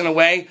do this in a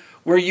way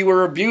where you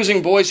were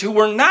abusing boys who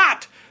were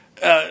not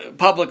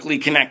publicly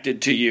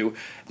connected to you.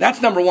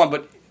 That's number one.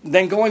 But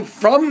then going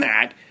from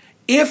that,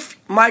 if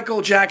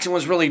Michael Jackson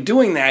was really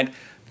doing that,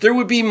 there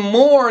would be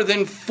more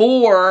than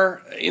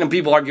 4,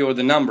 people argue with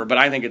the number, but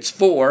I think it's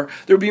 4.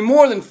 There would be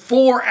more than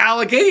 4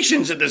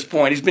 allegations at this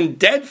point. He's been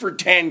dead for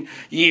 10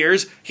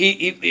 years.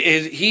 He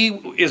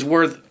is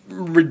worth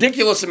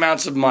ridiculous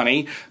amounts of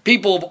money.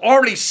 People have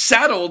already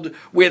settled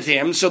with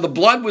him, so the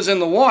blood was in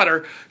the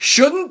water.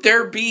 Shouldn't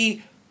there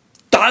be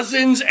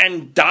dozens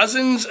and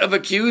dozens of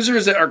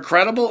accusers that are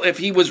credible if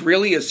he was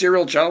really a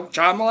serial child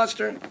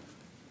molester?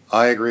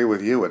 I agree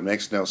with you. It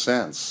makes no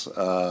sense.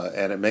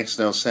 And it makes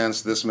no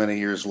sense this many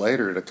years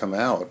later to come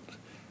out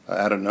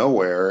of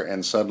nowhere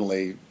and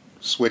suddenly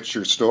switch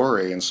your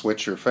story and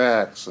switch your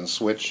facts and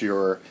switch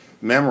your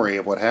memory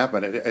of what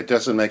happened. It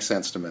doesn't make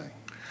sense to me.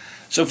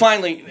 So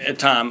finally,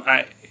 Tom,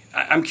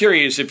 I'm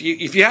curious if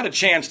you had a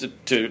chance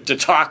to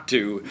talk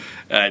to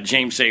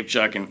James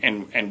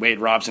Safechuck and Wade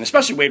Robson,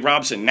 especially Wade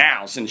Robson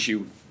now, since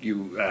you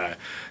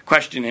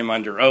questioned him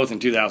under oath in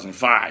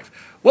 2005.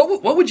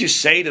 What would you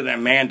say to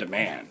them man to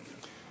man?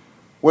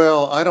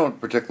 Well, I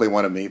don't particularly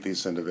want to meet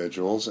these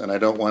individuals, and I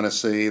don't want to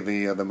see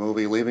the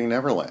movie Leaving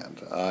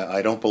Neverland.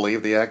 I don't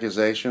believe the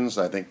accusations.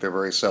 I think they're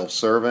very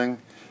self-serving.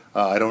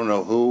 I don't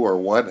know who or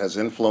what has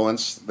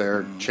influenced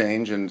their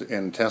change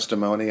in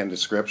testimony and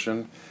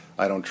description.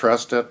 I don't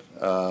trust it,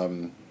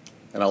 and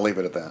I'll leave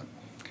it at that.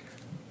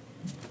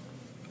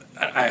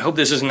 I hope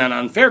this isn't an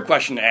unfair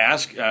question to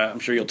ask. I'm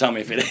sure you'll tell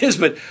me if it is,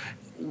 but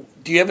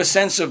do you have a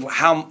sense of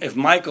how, if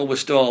Michael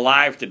was still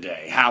alive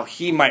today, how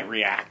he might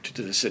react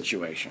to the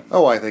situation?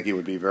 Oh, I think he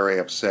would be very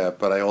upset,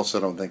 but I also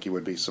don't think he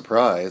would be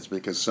surprised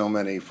because so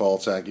many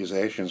false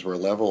accusations were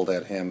leveled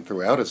at him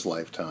throughout his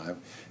lifetime.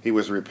 He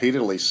was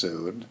repeatedly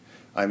sued.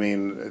 I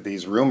mean,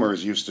 these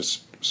rumors used to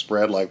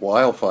spread like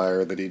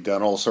wildfire that he'd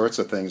done all sorts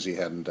of things he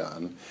hadn't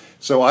done.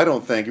 So I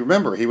don't think,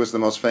 remember, he was the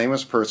most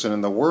famous person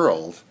in the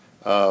world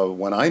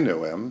when I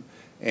knew him.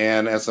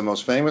 And as the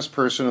most famous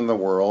person in the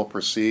world,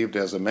 perceived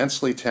as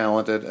immensely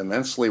talented,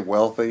 immensely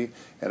wealthy,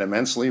 and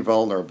immensely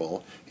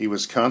vulnerable, he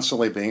was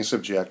constantly being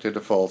subjected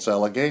to false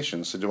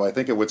allegations. So do I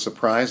think it would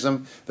surprise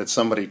him that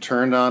somebody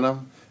turned on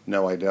him?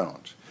 No, I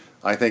don't.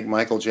 I think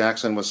Michael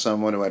Jackson was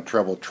someone who had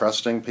trouble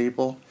trusting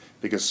people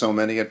because so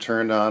many had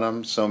turned on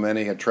him, so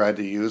many had tried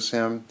to use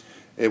him.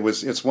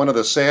 It's one of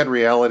the sad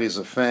realities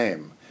of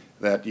fame,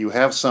 that you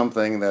have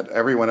something that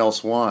everyone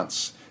else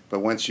wants, but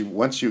once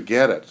you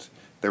get it,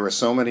 there are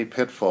so many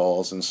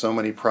pitfalls and so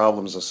many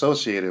problems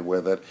associated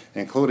with it,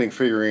 including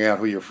figuring out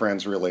who your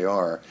friends really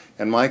are.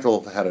 And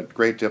Michael had a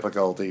great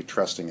difficulty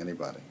trusting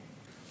anybody.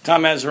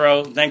 Tom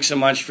Mesereau, thanks so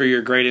much for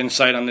your great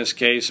insight on this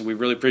case. We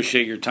really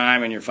appreciate your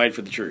time and your fight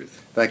for the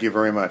truth. Thank you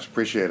very much.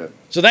 Appreciate it.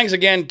 So thanks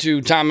again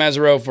to Tom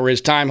Mesereau for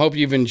his time. Hope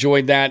you've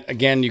enjoyed that.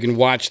 Again, you can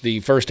watch the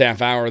first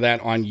half hour of that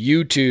on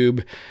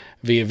YouTube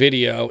via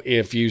video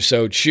if you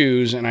so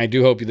choose, and I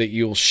do hope that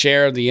you'll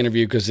share the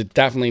interview because it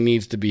definitely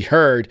needs to be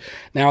heard.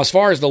 Now, as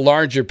far as the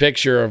larger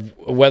picture of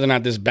whether or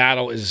not this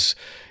battle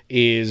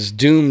is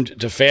doomed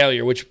to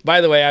failure, which,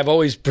 by the way, I've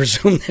always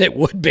presumed that it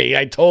would be.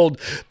 I told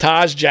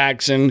Taj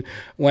Jackson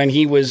when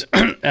he was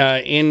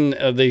in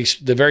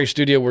the very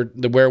studio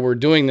where we're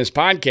doing this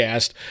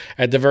podcast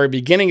at the very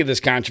beginning of this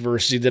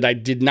controversy that I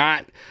did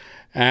not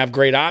have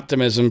great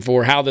optimism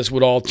for how this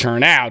would all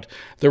turn out.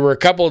 There were a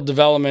couple of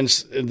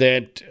developments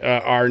that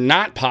are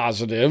not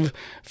positive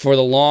for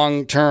the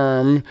long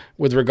term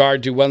with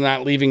regard to whether or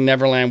not Leaving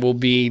Neverland will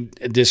be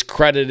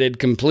discredited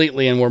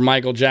completely and where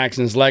Michael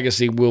Jackson's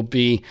legacy will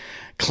be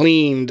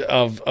cleaned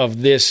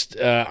of this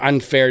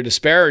unfair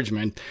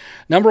disparagement.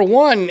 Number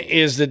one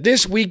is that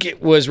this week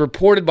it was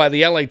reported by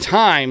the LA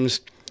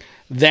Times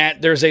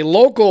that there's a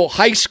local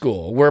high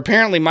school where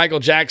apparently Michael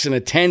Jackson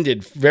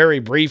attended very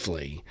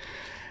briefly.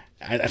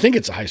 I think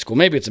it's a high school.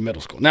 Maybe it's a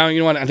middle school. No, you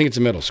know what? I think it's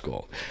a middle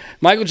school.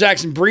 Michael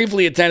Jackson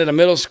briefly attended a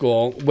middle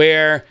school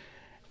where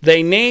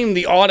they named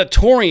the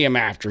auditorium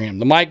after him,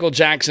 the Michael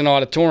Jackson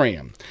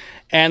Auditorium.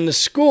 And the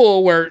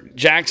school where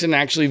Jackson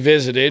actually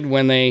visited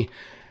when they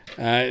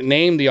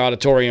named the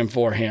auditorium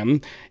for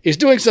him is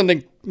doing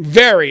something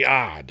very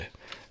odd.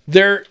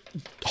 They're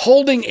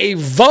holding a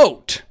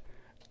vote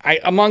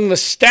among the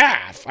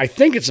staff. I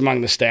think it's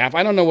among the staff.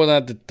 I don't know whether or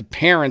not the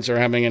parents are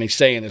having any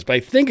say in this, but I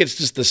think it's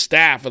just the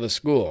staff of the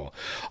school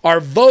are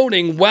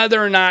voting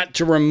whether or not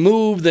to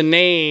remove the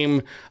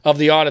name of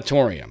the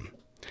auditorium.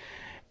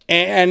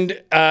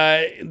 And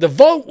the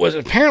vote was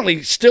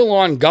apparently still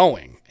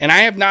ongoing. And I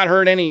have not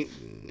heard any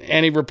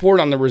report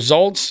on the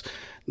results.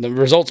 The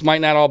results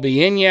might not all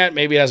be in yet.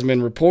 Maybe it hasn't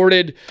been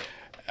reported.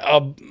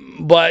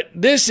 But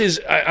this is,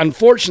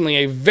 unfortunately,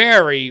 a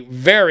very,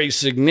 very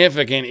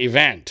significant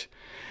event.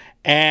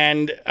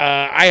 And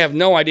I have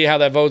no idea how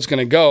that vote's going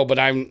to go, but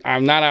I'm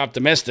not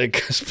optimistic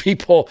because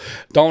people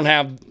don't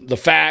have the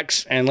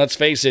facts. And let's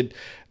face it,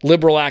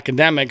 liberal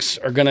academics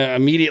are going to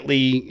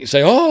immediately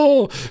say,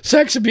 "Oh,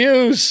 sex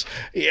abuse."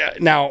 Yeah.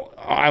 Now,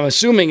 I'm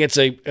assuming it's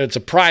a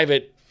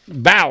private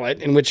ballot,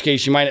 in which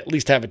case you might at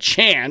least have a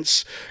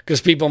chance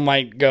because people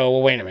might go,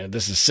 "Well, wait a minute,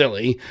 this is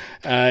silly.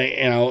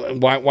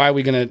 Why are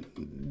we going to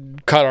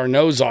cut our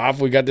nose off?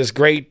 We got this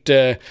great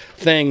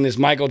thing, this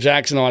Michael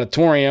Jackson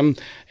Auditorium.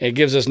 It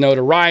gives us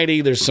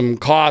notoriety. There's some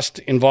cost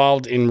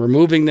involved in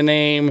removing the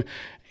name.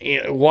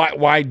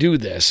 Why do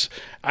this?"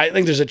 I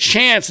think there's a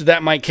chance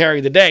that might carry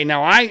the day.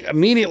 Now, I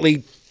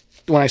immediately,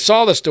 when I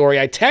saw the story,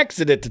 I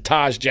texted it to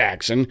Taj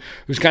Jackson,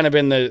 who's kind of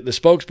been the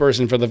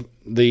spokesperson for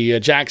the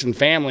Jackson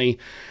family.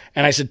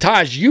 And I said,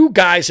 "Taj, you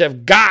guys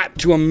have got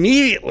to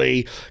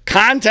immediately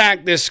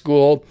contact this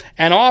school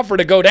and offer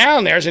to go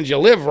down there, since you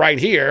live right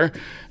here,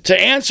 to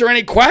answer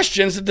any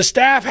questions that the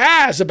staff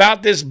has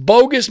about this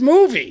bogus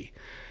movie.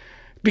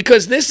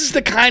 Because this is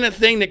the kind of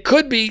thing that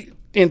could be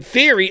in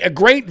theory, a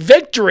great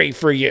victory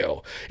for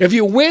you. If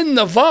you win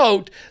the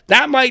vote,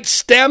 that might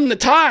stem the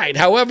tide.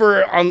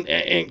 However,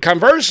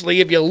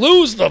 conversely, if you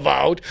lose the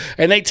vote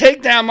and they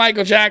take down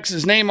Michael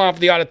Jackson's name off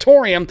the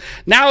auditorium,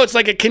 now it's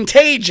like a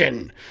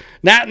contagion.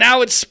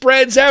 Now it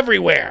spreads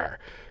everywhere.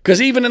 Because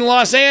even in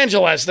Los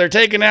Angeles, they're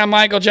taking down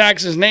Michael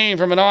Jackson's name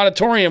from an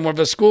auditorium of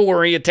a school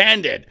where he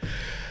attended.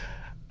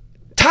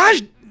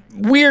 Taj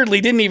weirdly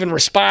didn't even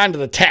respond to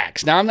the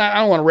text. Now, I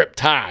don't want to rip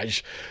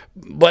Taj,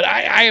 but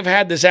I have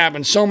had this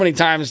happen so many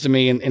times to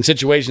me in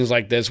situations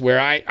like this where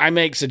I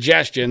make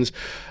suggestions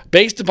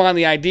based upon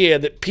the idea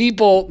that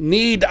people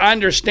need to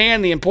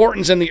understand the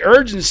importance and the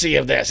urgency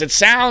of this. It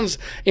sounds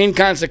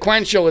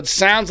inconsequential. It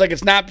sounds like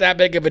it's not that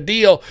big of a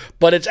deal,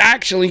 but it's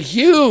actually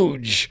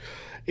huge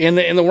in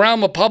the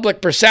realm of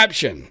public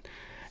perception.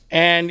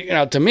 And,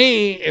 to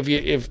me,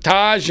 if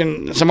Taj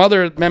and some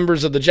other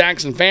members of the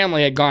Jackson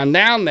family had gone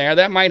down there,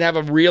 that might have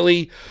a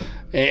really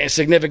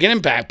significant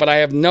impact. But I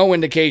have no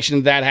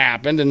indication that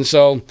happened, and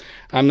so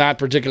I'm not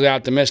particularly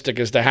optimistic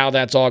as to how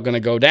that's all going to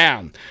go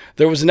down.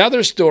 There was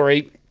another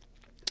story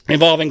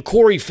involving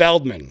Corey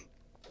Feldman.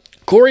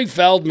 Corey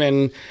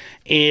Feldman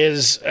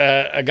is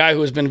a guy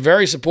who has been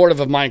very supportive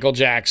of Michael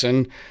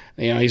Jackson.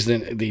 He's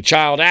the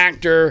child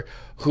actor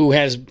who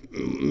has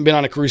been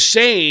on a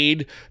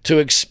crusade to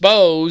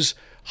expose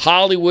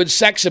Hollywood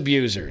sex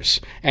abusers.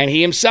 And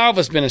he himself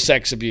has been a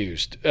sex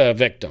abused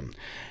victim.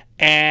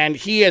 And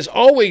he has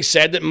always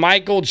said that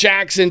Michael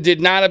Jackson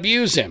did not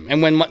abuse him.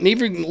 And when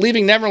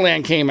Leaving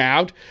Neverland came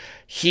out,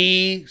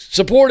 he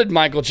supported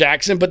Michael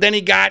Jackson, but then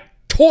he got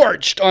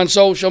torched on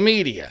social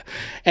media.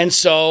 And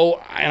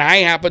I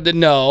happen to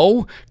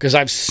know, because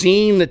I've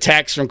seen the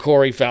text from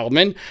Corey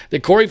Feldman,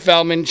 that Corey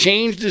Feldman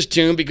changed his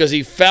tune because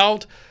he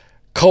felt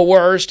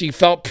coerced, he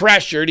felt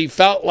pressured, he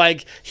felt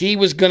like he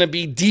was going to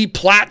be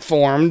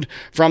deplatformed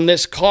from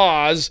this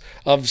cause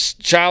of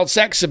child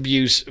sex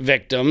abuse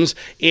victims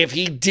if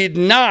he did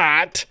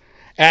not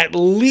at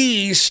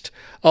least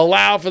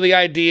allow for the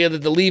idea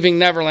that the Leaving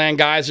Neverland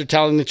guys are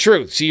telling the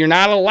truth. So you're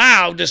not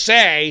allowed to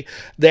say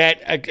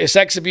that a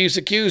sex abuse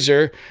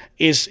accuser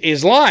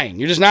is lying.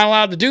 You're just not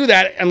allowed to do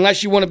that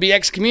unless you want to be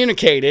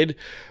excommunicated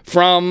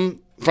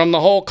from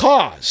the whole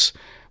cause,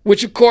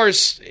 which of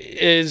course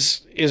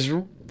is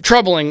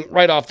troubling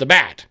right off the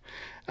bat.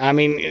 I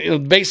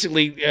mean,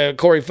 basically,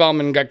 Corey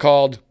Feldman got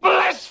called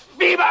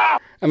blasphemer.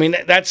 I mean,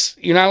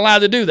 you're not allowed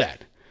to do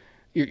that.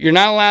 You're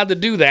not allowed to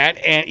do that.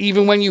 And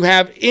even when you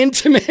have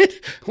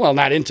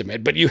not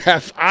intimate, but you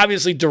have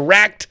obviously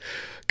direct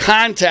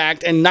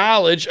contact and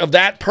knowledge of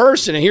that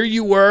person. And here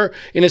you were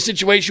in a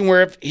situation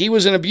where if he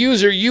was an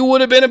abuser, you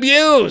would have been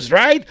abused,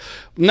 right?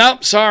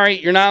 Nope, sorry,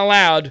 you're not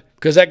allowed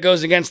because that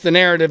goes against the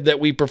narrative that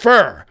we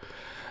prefer.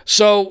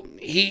 So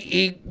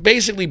he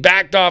basically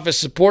backed off his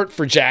support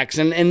for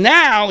Jackson, and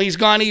now he's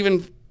gone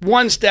even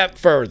one step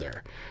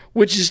further,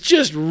 which is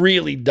just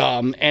really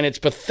dumb, and it's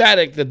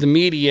pathetic that the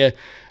media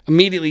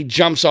immediately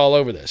jumps all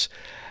over this.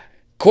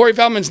 Corey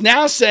Feldman's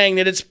now saying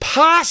that it's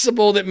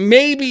possible that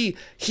maybe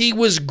he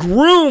was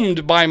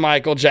groomed by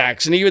Michael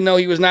Jackson, even though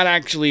he was not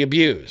actually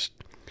abused.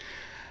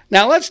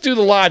 Now, let's do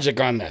the logic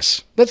on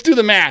this. Let's do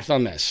the math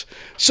on this.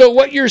 So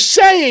what you're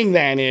saying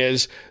then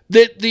is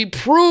that the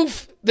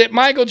proof that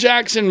Michael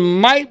Jackson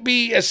might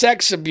be a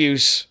sex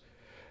abuse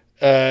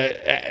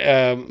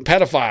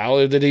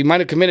pedophile, or that he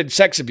might have committed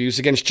sex abuse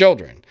against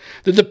children,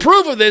 that the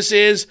proof of this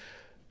is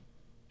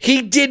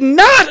he did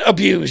not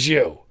abuse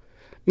you.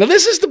 Now,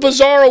 this is the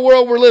bizarre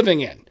world we're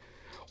living in,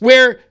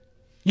 where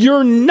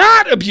you're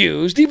not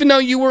abused, even though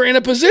you were in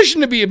a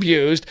position to be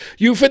abused.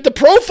 You fit the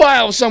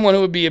profile of someone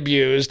who would be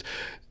abused,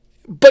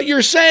 but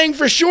you're saying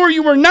for sure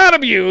you were not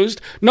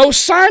abused, no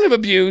sign of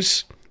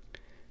abuse,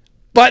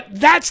 but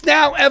that's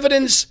now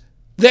evidence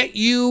that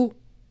you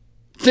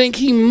think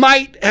he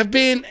might have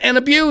been an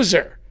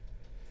abuser.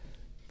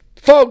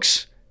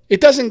 Folks,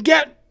 it doesn't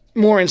get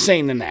more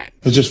insane than that.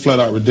 It's just flat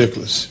out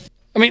ridiculous.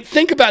 I mean,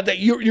 think about that.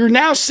 You're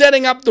now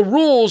setting up the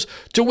rules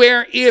to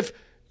where if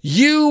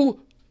you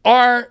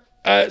are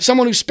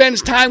someone who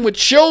spends time with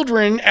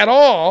children at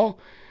all,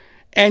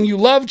 and you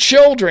love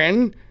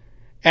children,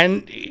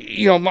 and,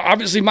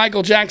 obviously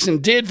Michael Jackson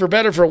did, for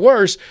better for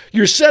worse,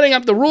 you're setting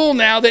up the rule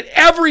now that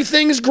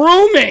everything's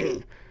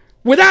grooming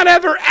without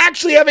ever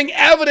actually having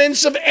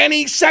evidence of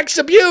any sex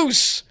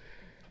abuse.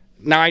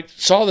 Now, I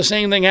saw the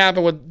same thing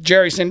happen with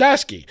Jerry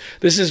Sandusky.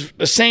 This is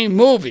the same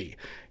movie.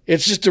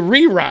 It's just a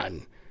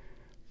rerun.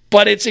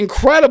 But it's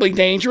incredibly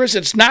dangerous.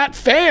 It's not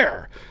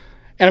fair.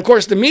 And, of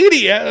course, the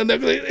media,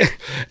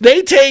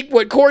 they take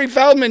what Corey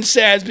Feldman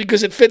says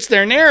because it fits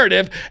their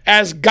narrative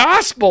as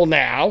gospel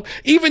now,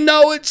 even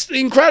though it's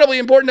incredibly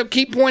important to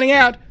keep pointing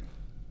out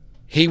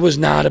he was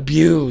not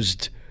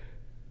abused.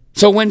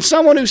 So when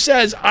someone who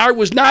says, I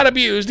was not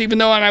abused, even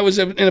though I was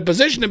in a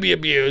position to be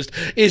abused,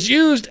 is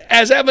used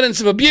as evidence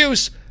of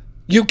abuse,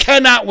 you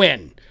cannot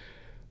win.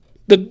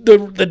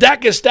 The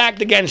deck is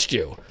stacked against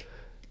you.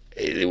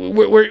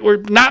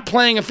 We're not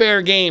playing a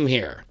fair game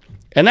here.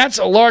 And that's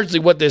largely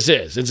what this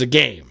is. It's a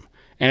game.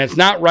 And it's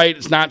not right.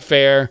 It's not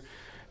fair.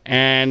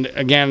 And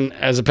again,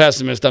 as a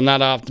pessimist, I'm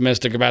not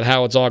optimistic about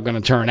how it's all going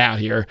to turn out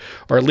here,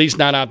 or at least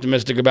not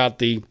optimistic about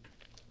the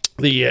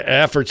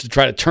efforts to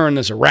try to turn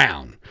this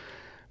around.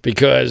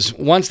 Because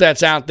once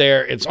that's out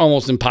there, it's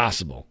almost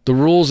impossible. The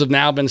rules have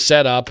now been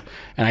set up,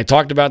 and I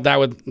talked about that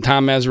with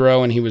Tom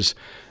Mesereau, and he was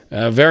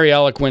very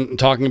eloquent in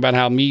talking about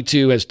how Me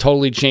Too has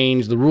totally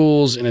changed the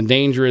rules in a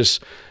dangerous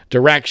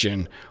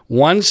direction.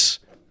 Once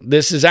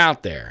this is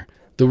out there,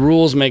 the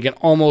rules make it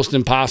almost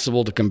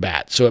impossible to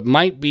combat. So it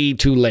might be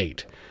too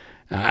late.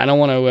 I don't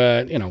want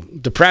to,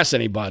 depress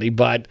anybody,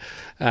 but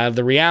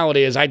the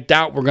reality is I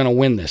doubt we're going to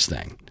win this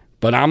thing.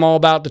 But I'm all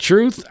about the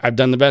truth. I've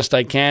done the best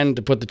I can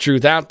to put the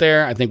truth out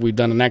there. I think we've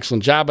done an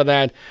excellent job of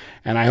that,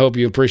 and I hope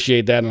you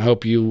appreciate that, and I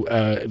hope you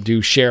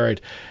do share it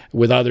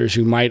with others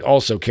who might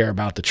also care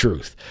about the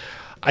truth.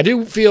 I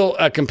do feel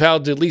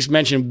compelled to at least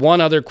mention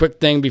one other quick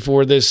thing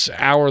before this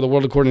hour of the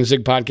World According to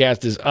Zig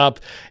podcast is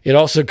up. It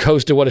also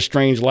goes to What a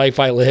Strange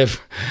Life I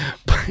Live.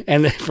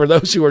 And for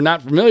those who are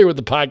not familiar with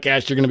the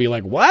podcast, you're going to be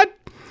like, what?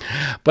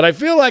 But I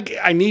feel like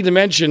I need to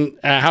mention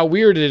how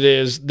weird it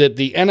is that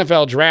the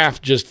NFL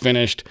draft just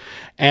finished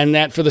and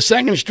that for the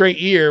second straight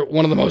year,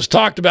 one of the most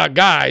talked about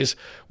guys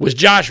was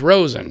Josh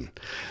Rosen.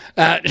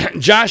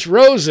 Josh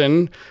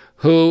Rosen,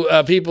 who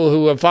people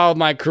who have followed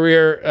my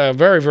career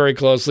very, very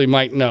closely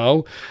might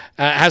know,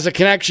 has a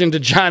connection to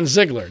John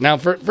Ziegler. Now,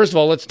 first of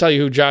all, let's tell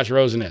you who Josh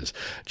Rosen is.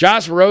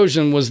 Josh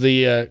Rosen was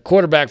the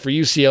quarterback for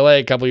UCLA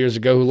a couple years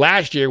ago, who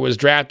last year was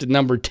drafted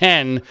number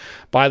 10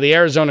 by the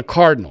Arizona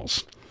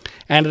Cardinals.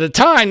 And at the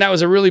time, that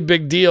was a really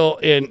big deal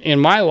in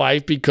my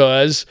life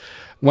because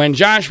when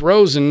Josh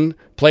Rosen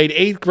played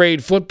 8th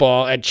grade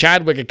football at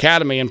Chadwick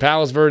Academy in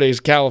Palos Verdes,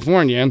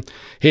 California,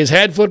 his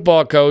head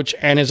football coach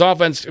and his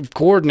offensive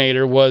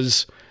coordinator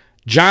was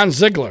John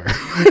Ziegler.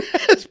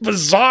 As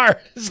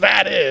bizarre as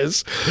that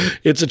is,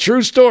 it's a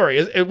true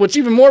story. What's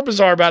even more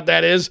bizarre about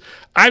that is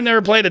I've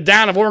never played a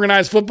down of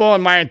organized football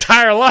in my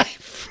entire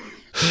life.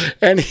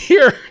 And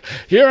here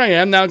I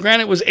am. Now,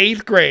 granted, it was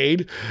 8th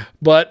grade,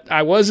 but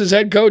I was his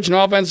head coach and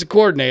offensive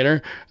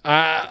coordinator.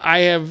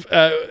 I've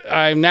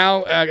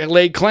now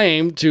laid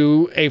claim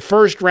to a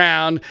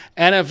first-round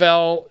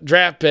NFL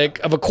draft pick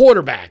of a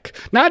quarterback.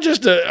 Not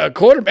just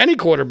any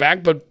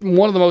quarterback, but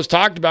one of the most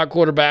talked-about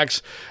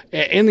quarterbacks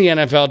in the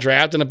NFL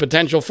draft and a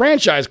potential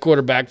franchise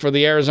quarterback for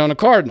the Arizona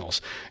Cardinals.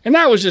 And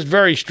that was just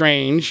very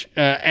strange.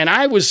 And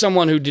I was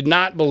someone who did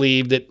not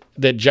believe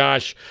that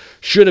Josh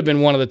should have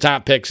been one of the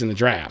top picks in the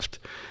draft.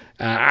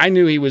 I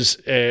knew he was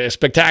a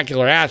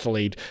spectacular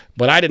athlete,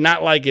 but I did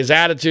not like his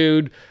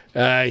attitude.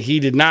 He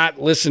did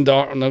not listen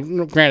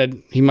to,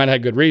 granted, he might have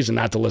had good reason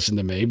not to listen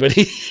to me, but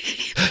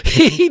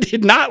he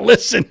did not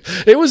listen.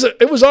 It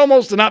was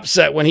almost an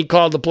upset when he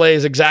called the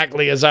plays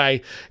exactly as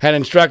I had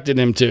instructed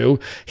him to.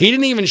 He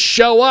didn't even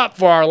show up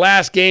for our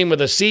last game of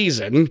the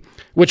season,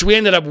 which we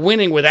ended up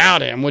winning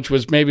without him, which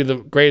was maybe the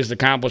greatest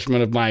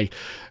accomplishment of my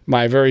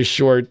very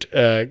short,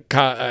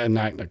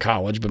 not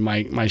college, but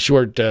my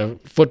short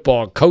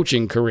football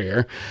coaching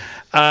career.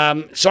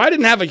 So I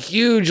didn't have a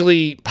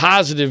hugely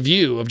positive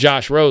view of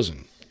Josh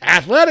Rosen.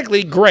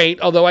 Athletically,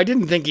 great, although I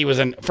didn't think he was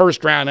a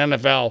first-round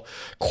NFL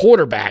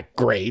quarterback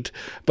great,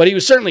 but he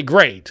was certainly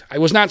great. I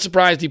was not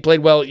surprised he played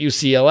well at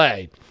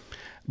UCLA,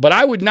 but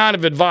I would not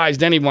have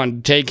advised anyone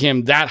to take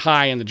him that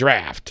high in the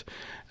draft.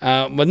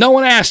 But no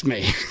one asked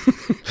me.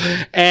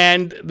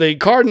 And the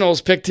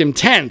Cardinals picked him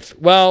 10th.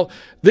 Well,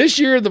 this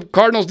year the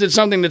Cardinals did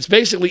something that's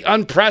basically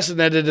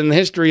unprecedented in the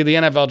history of the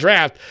NFL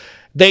draft.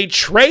 They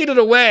traded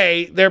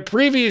away their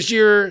previous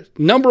year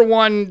number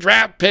 1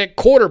 draft pick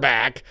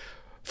quarterback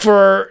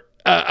for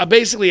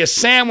basically a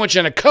sandwich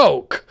and a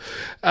Coke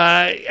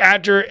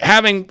after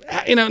having,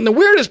 and the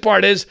weirdest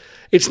part is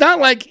it's not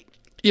like,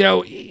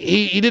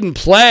 he didn't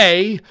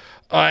play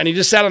and he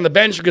just sat on the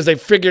bench because they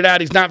figured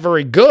out he's not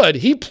very good.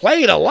 He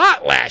played a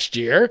lot last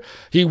year.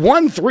 He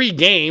won 3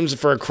 games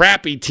for a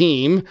crappy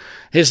team.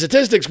 His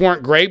statistics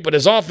weren't great, but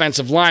his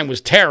offensive line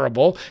was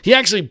terrible. He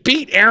actually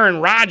beat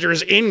Aaron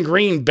Rodgers in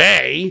Green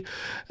Bay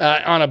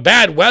on a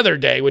bad weather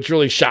day, which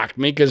really shocked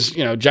me because,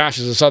 Josh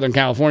is a Southern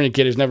California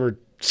kid who's never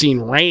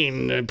seen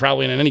rain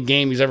probably in any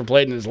game he's ever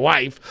played in his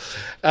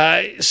life.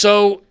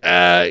 So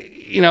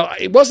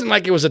it wasn't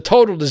like it was a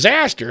total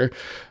disaster.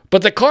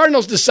 But the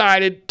Cardinals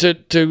decided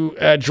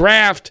to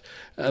draft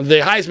the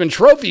Heisman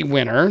Trophy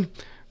winner,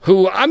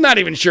 who I'm not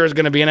even sure is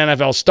going to be an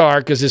NFL star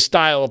because his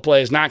style of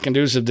play is not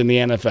conducive to the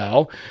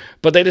NFL.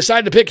 But they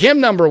decided to pick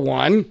him number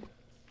 1,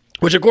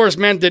 which of course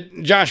meant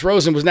that Josh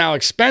Rosen was now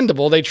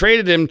expendable. They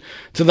traded him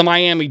to the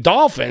Miami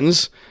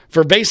Dolphins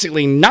for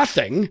basically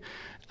nothing.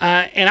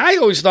 And I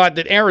always thought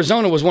that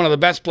Arizona was one of the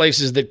best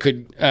places that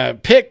could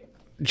pick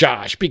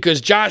Josh,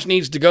 because Josh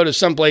needs to go to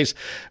someplace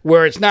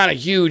where it's not a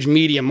huge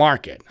media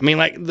market. I mean,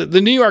 like the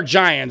New York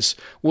Giants,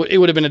 it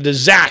would have been a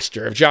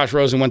disaster if Josh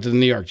Rosen went to the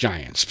New York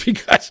Giants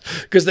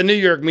because the New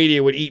York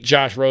media would eat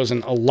Josh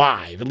Rosen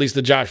alive, at least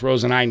the Josh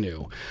Rosen I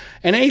knew.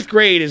 And 8th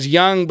grade is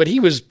young, but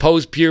he was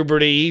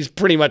post-puberty. He's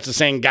pretty much the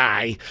same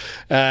guy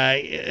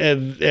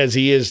as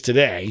he is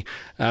today.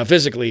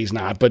 Physically, he's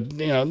not, but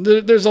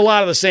there's a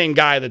lot of the same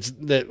guy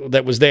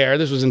that was there.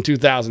 This was in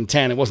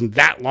 2010. It wasn't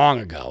that long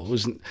ago. It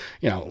was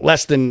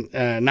less than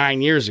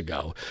 9 years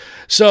ago.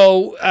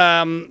 So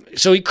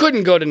he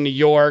couldn't go to New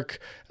York.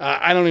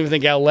 I don't even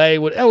think LA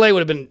would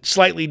have been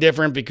slightly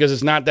different because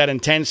it's not that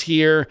intense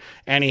here,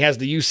 and he has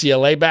the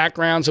UCLA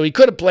background. So he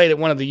could have played at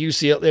one of the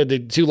the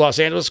two Los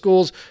Angeles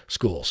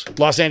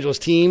Los Angeles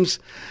teams.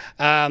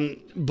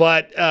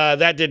 But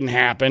that didn't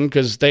happen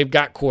because they've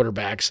got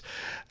quarterbacks.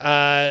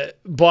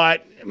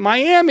 But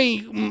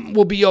Miami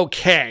will be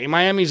okay.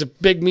 Miami's a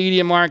big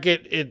media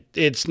market.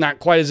 It's not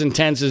quite as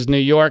intense as New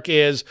York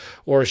is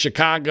or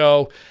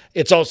Chicago.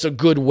 It's also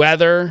good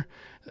weather.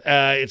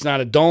 It's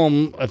not a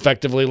dome,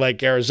 effectively,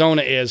 like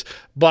Arizona is.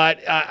 But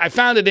I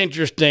found it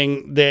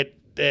interesting that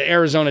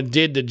Arizona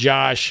did to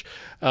Josh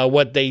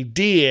what they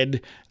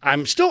did. I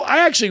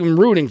actually am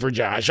rooting for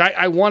Josh.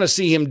 I want to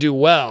see him do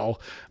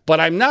well, but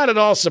I'm not at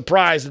all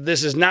surprised that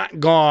this has not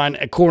gone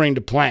according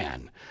to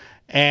plan.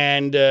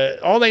 And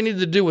all they needed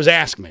to do was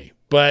ask me,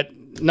 but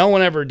no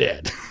one ever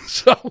did.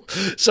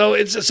 So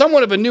it's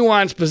somewhat of a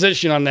nuanced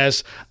position on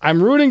this.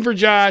 I'm rooting for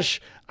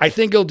Josh. I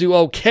think he'll do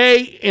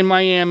okay in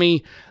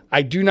Miami.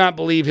 I do not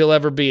believe he'll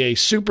ever be a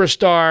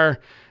superstar,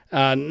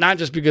 not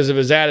just because of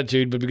his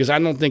attitude, but because I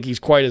don't think he's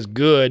quite as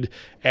good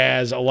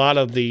as a lot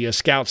of the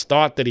scouts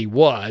thought that he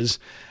was.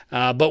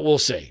 But we'll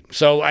see.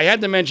 So I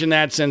had to mention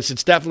that since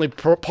it's definitely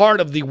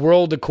part of the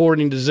world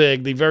according to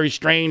Zig, the very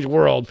strange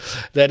world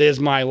that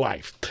is my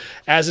life.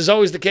 As is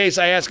always the case,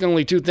 I ask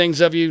only two things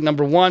of you.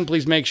 Number one,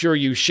 please make sure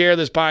you share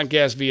this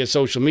podcast via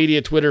social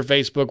media, Twitter,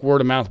 Facebook,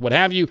 word of mouth, what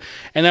have you.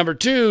 And number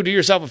two, do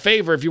yourself a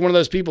favor. If you're one of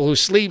those people who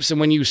sleeps and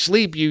when you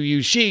sleep, you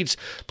use sheets,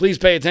 please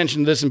pay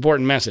attention to this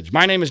important message.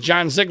 My name is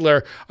John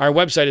Ziegler. Our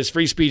website is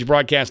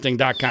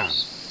freespeechbroadcasting.com.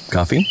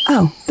 Coffee?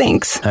 Oh,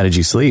 thanks. How did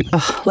you sleep?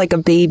 Ugh, like a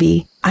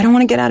baby. I don't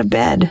want to get out of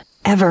bed.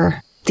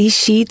 Ever. These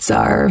sheets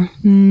are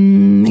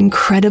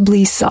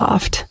incredibly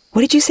soft.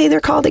 What did you say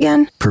they're called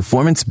again?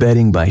 Performance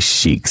bedding by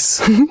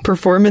Sheiks.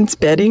 Performance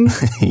bedding?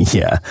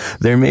 Yeah.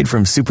 They're made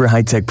from super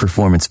high-tech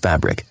performance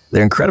fabric.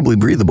 They're incredibly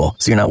breathable,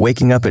 so you're not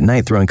waking up at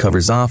night throwing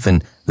covers off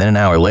and then an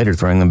hour later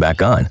throwing them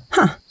back on.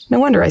 Huh. No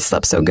wonder I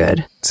slept so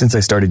good. Since I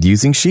started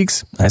using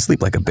Sheiks, I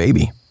sleep like a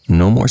baby.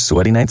 No more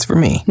sweaty nights for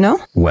me. No?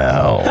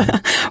 Well...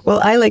 Well,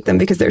 I like them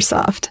because they're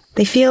soft.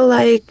 They feel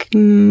like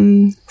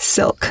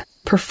silk.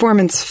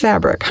 Performance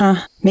fabric,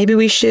 huh? Maybe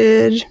we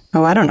should...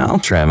 Oh, I don't know.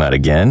 Try them out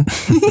again.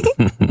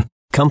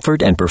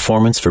 Comfort and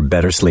performance for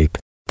better sleep.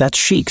 That's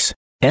Sheiks.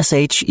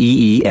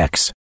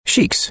 S-H-E-E-X.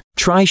 Sheiks.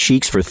 Try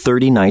Sheiks for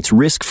 30 nights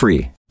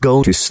risk-free.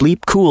 Go to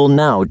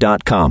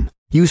sleepcoolnow.com.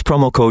 Use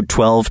promo code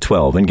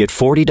 1212 and get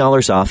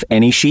 $40 off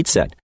any sheet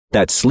set.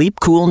 That's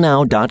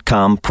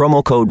sleepcoolnow.com,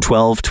 promo code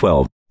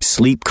 1212.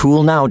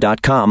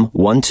 sleepcoolnow.com,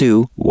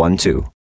 1212.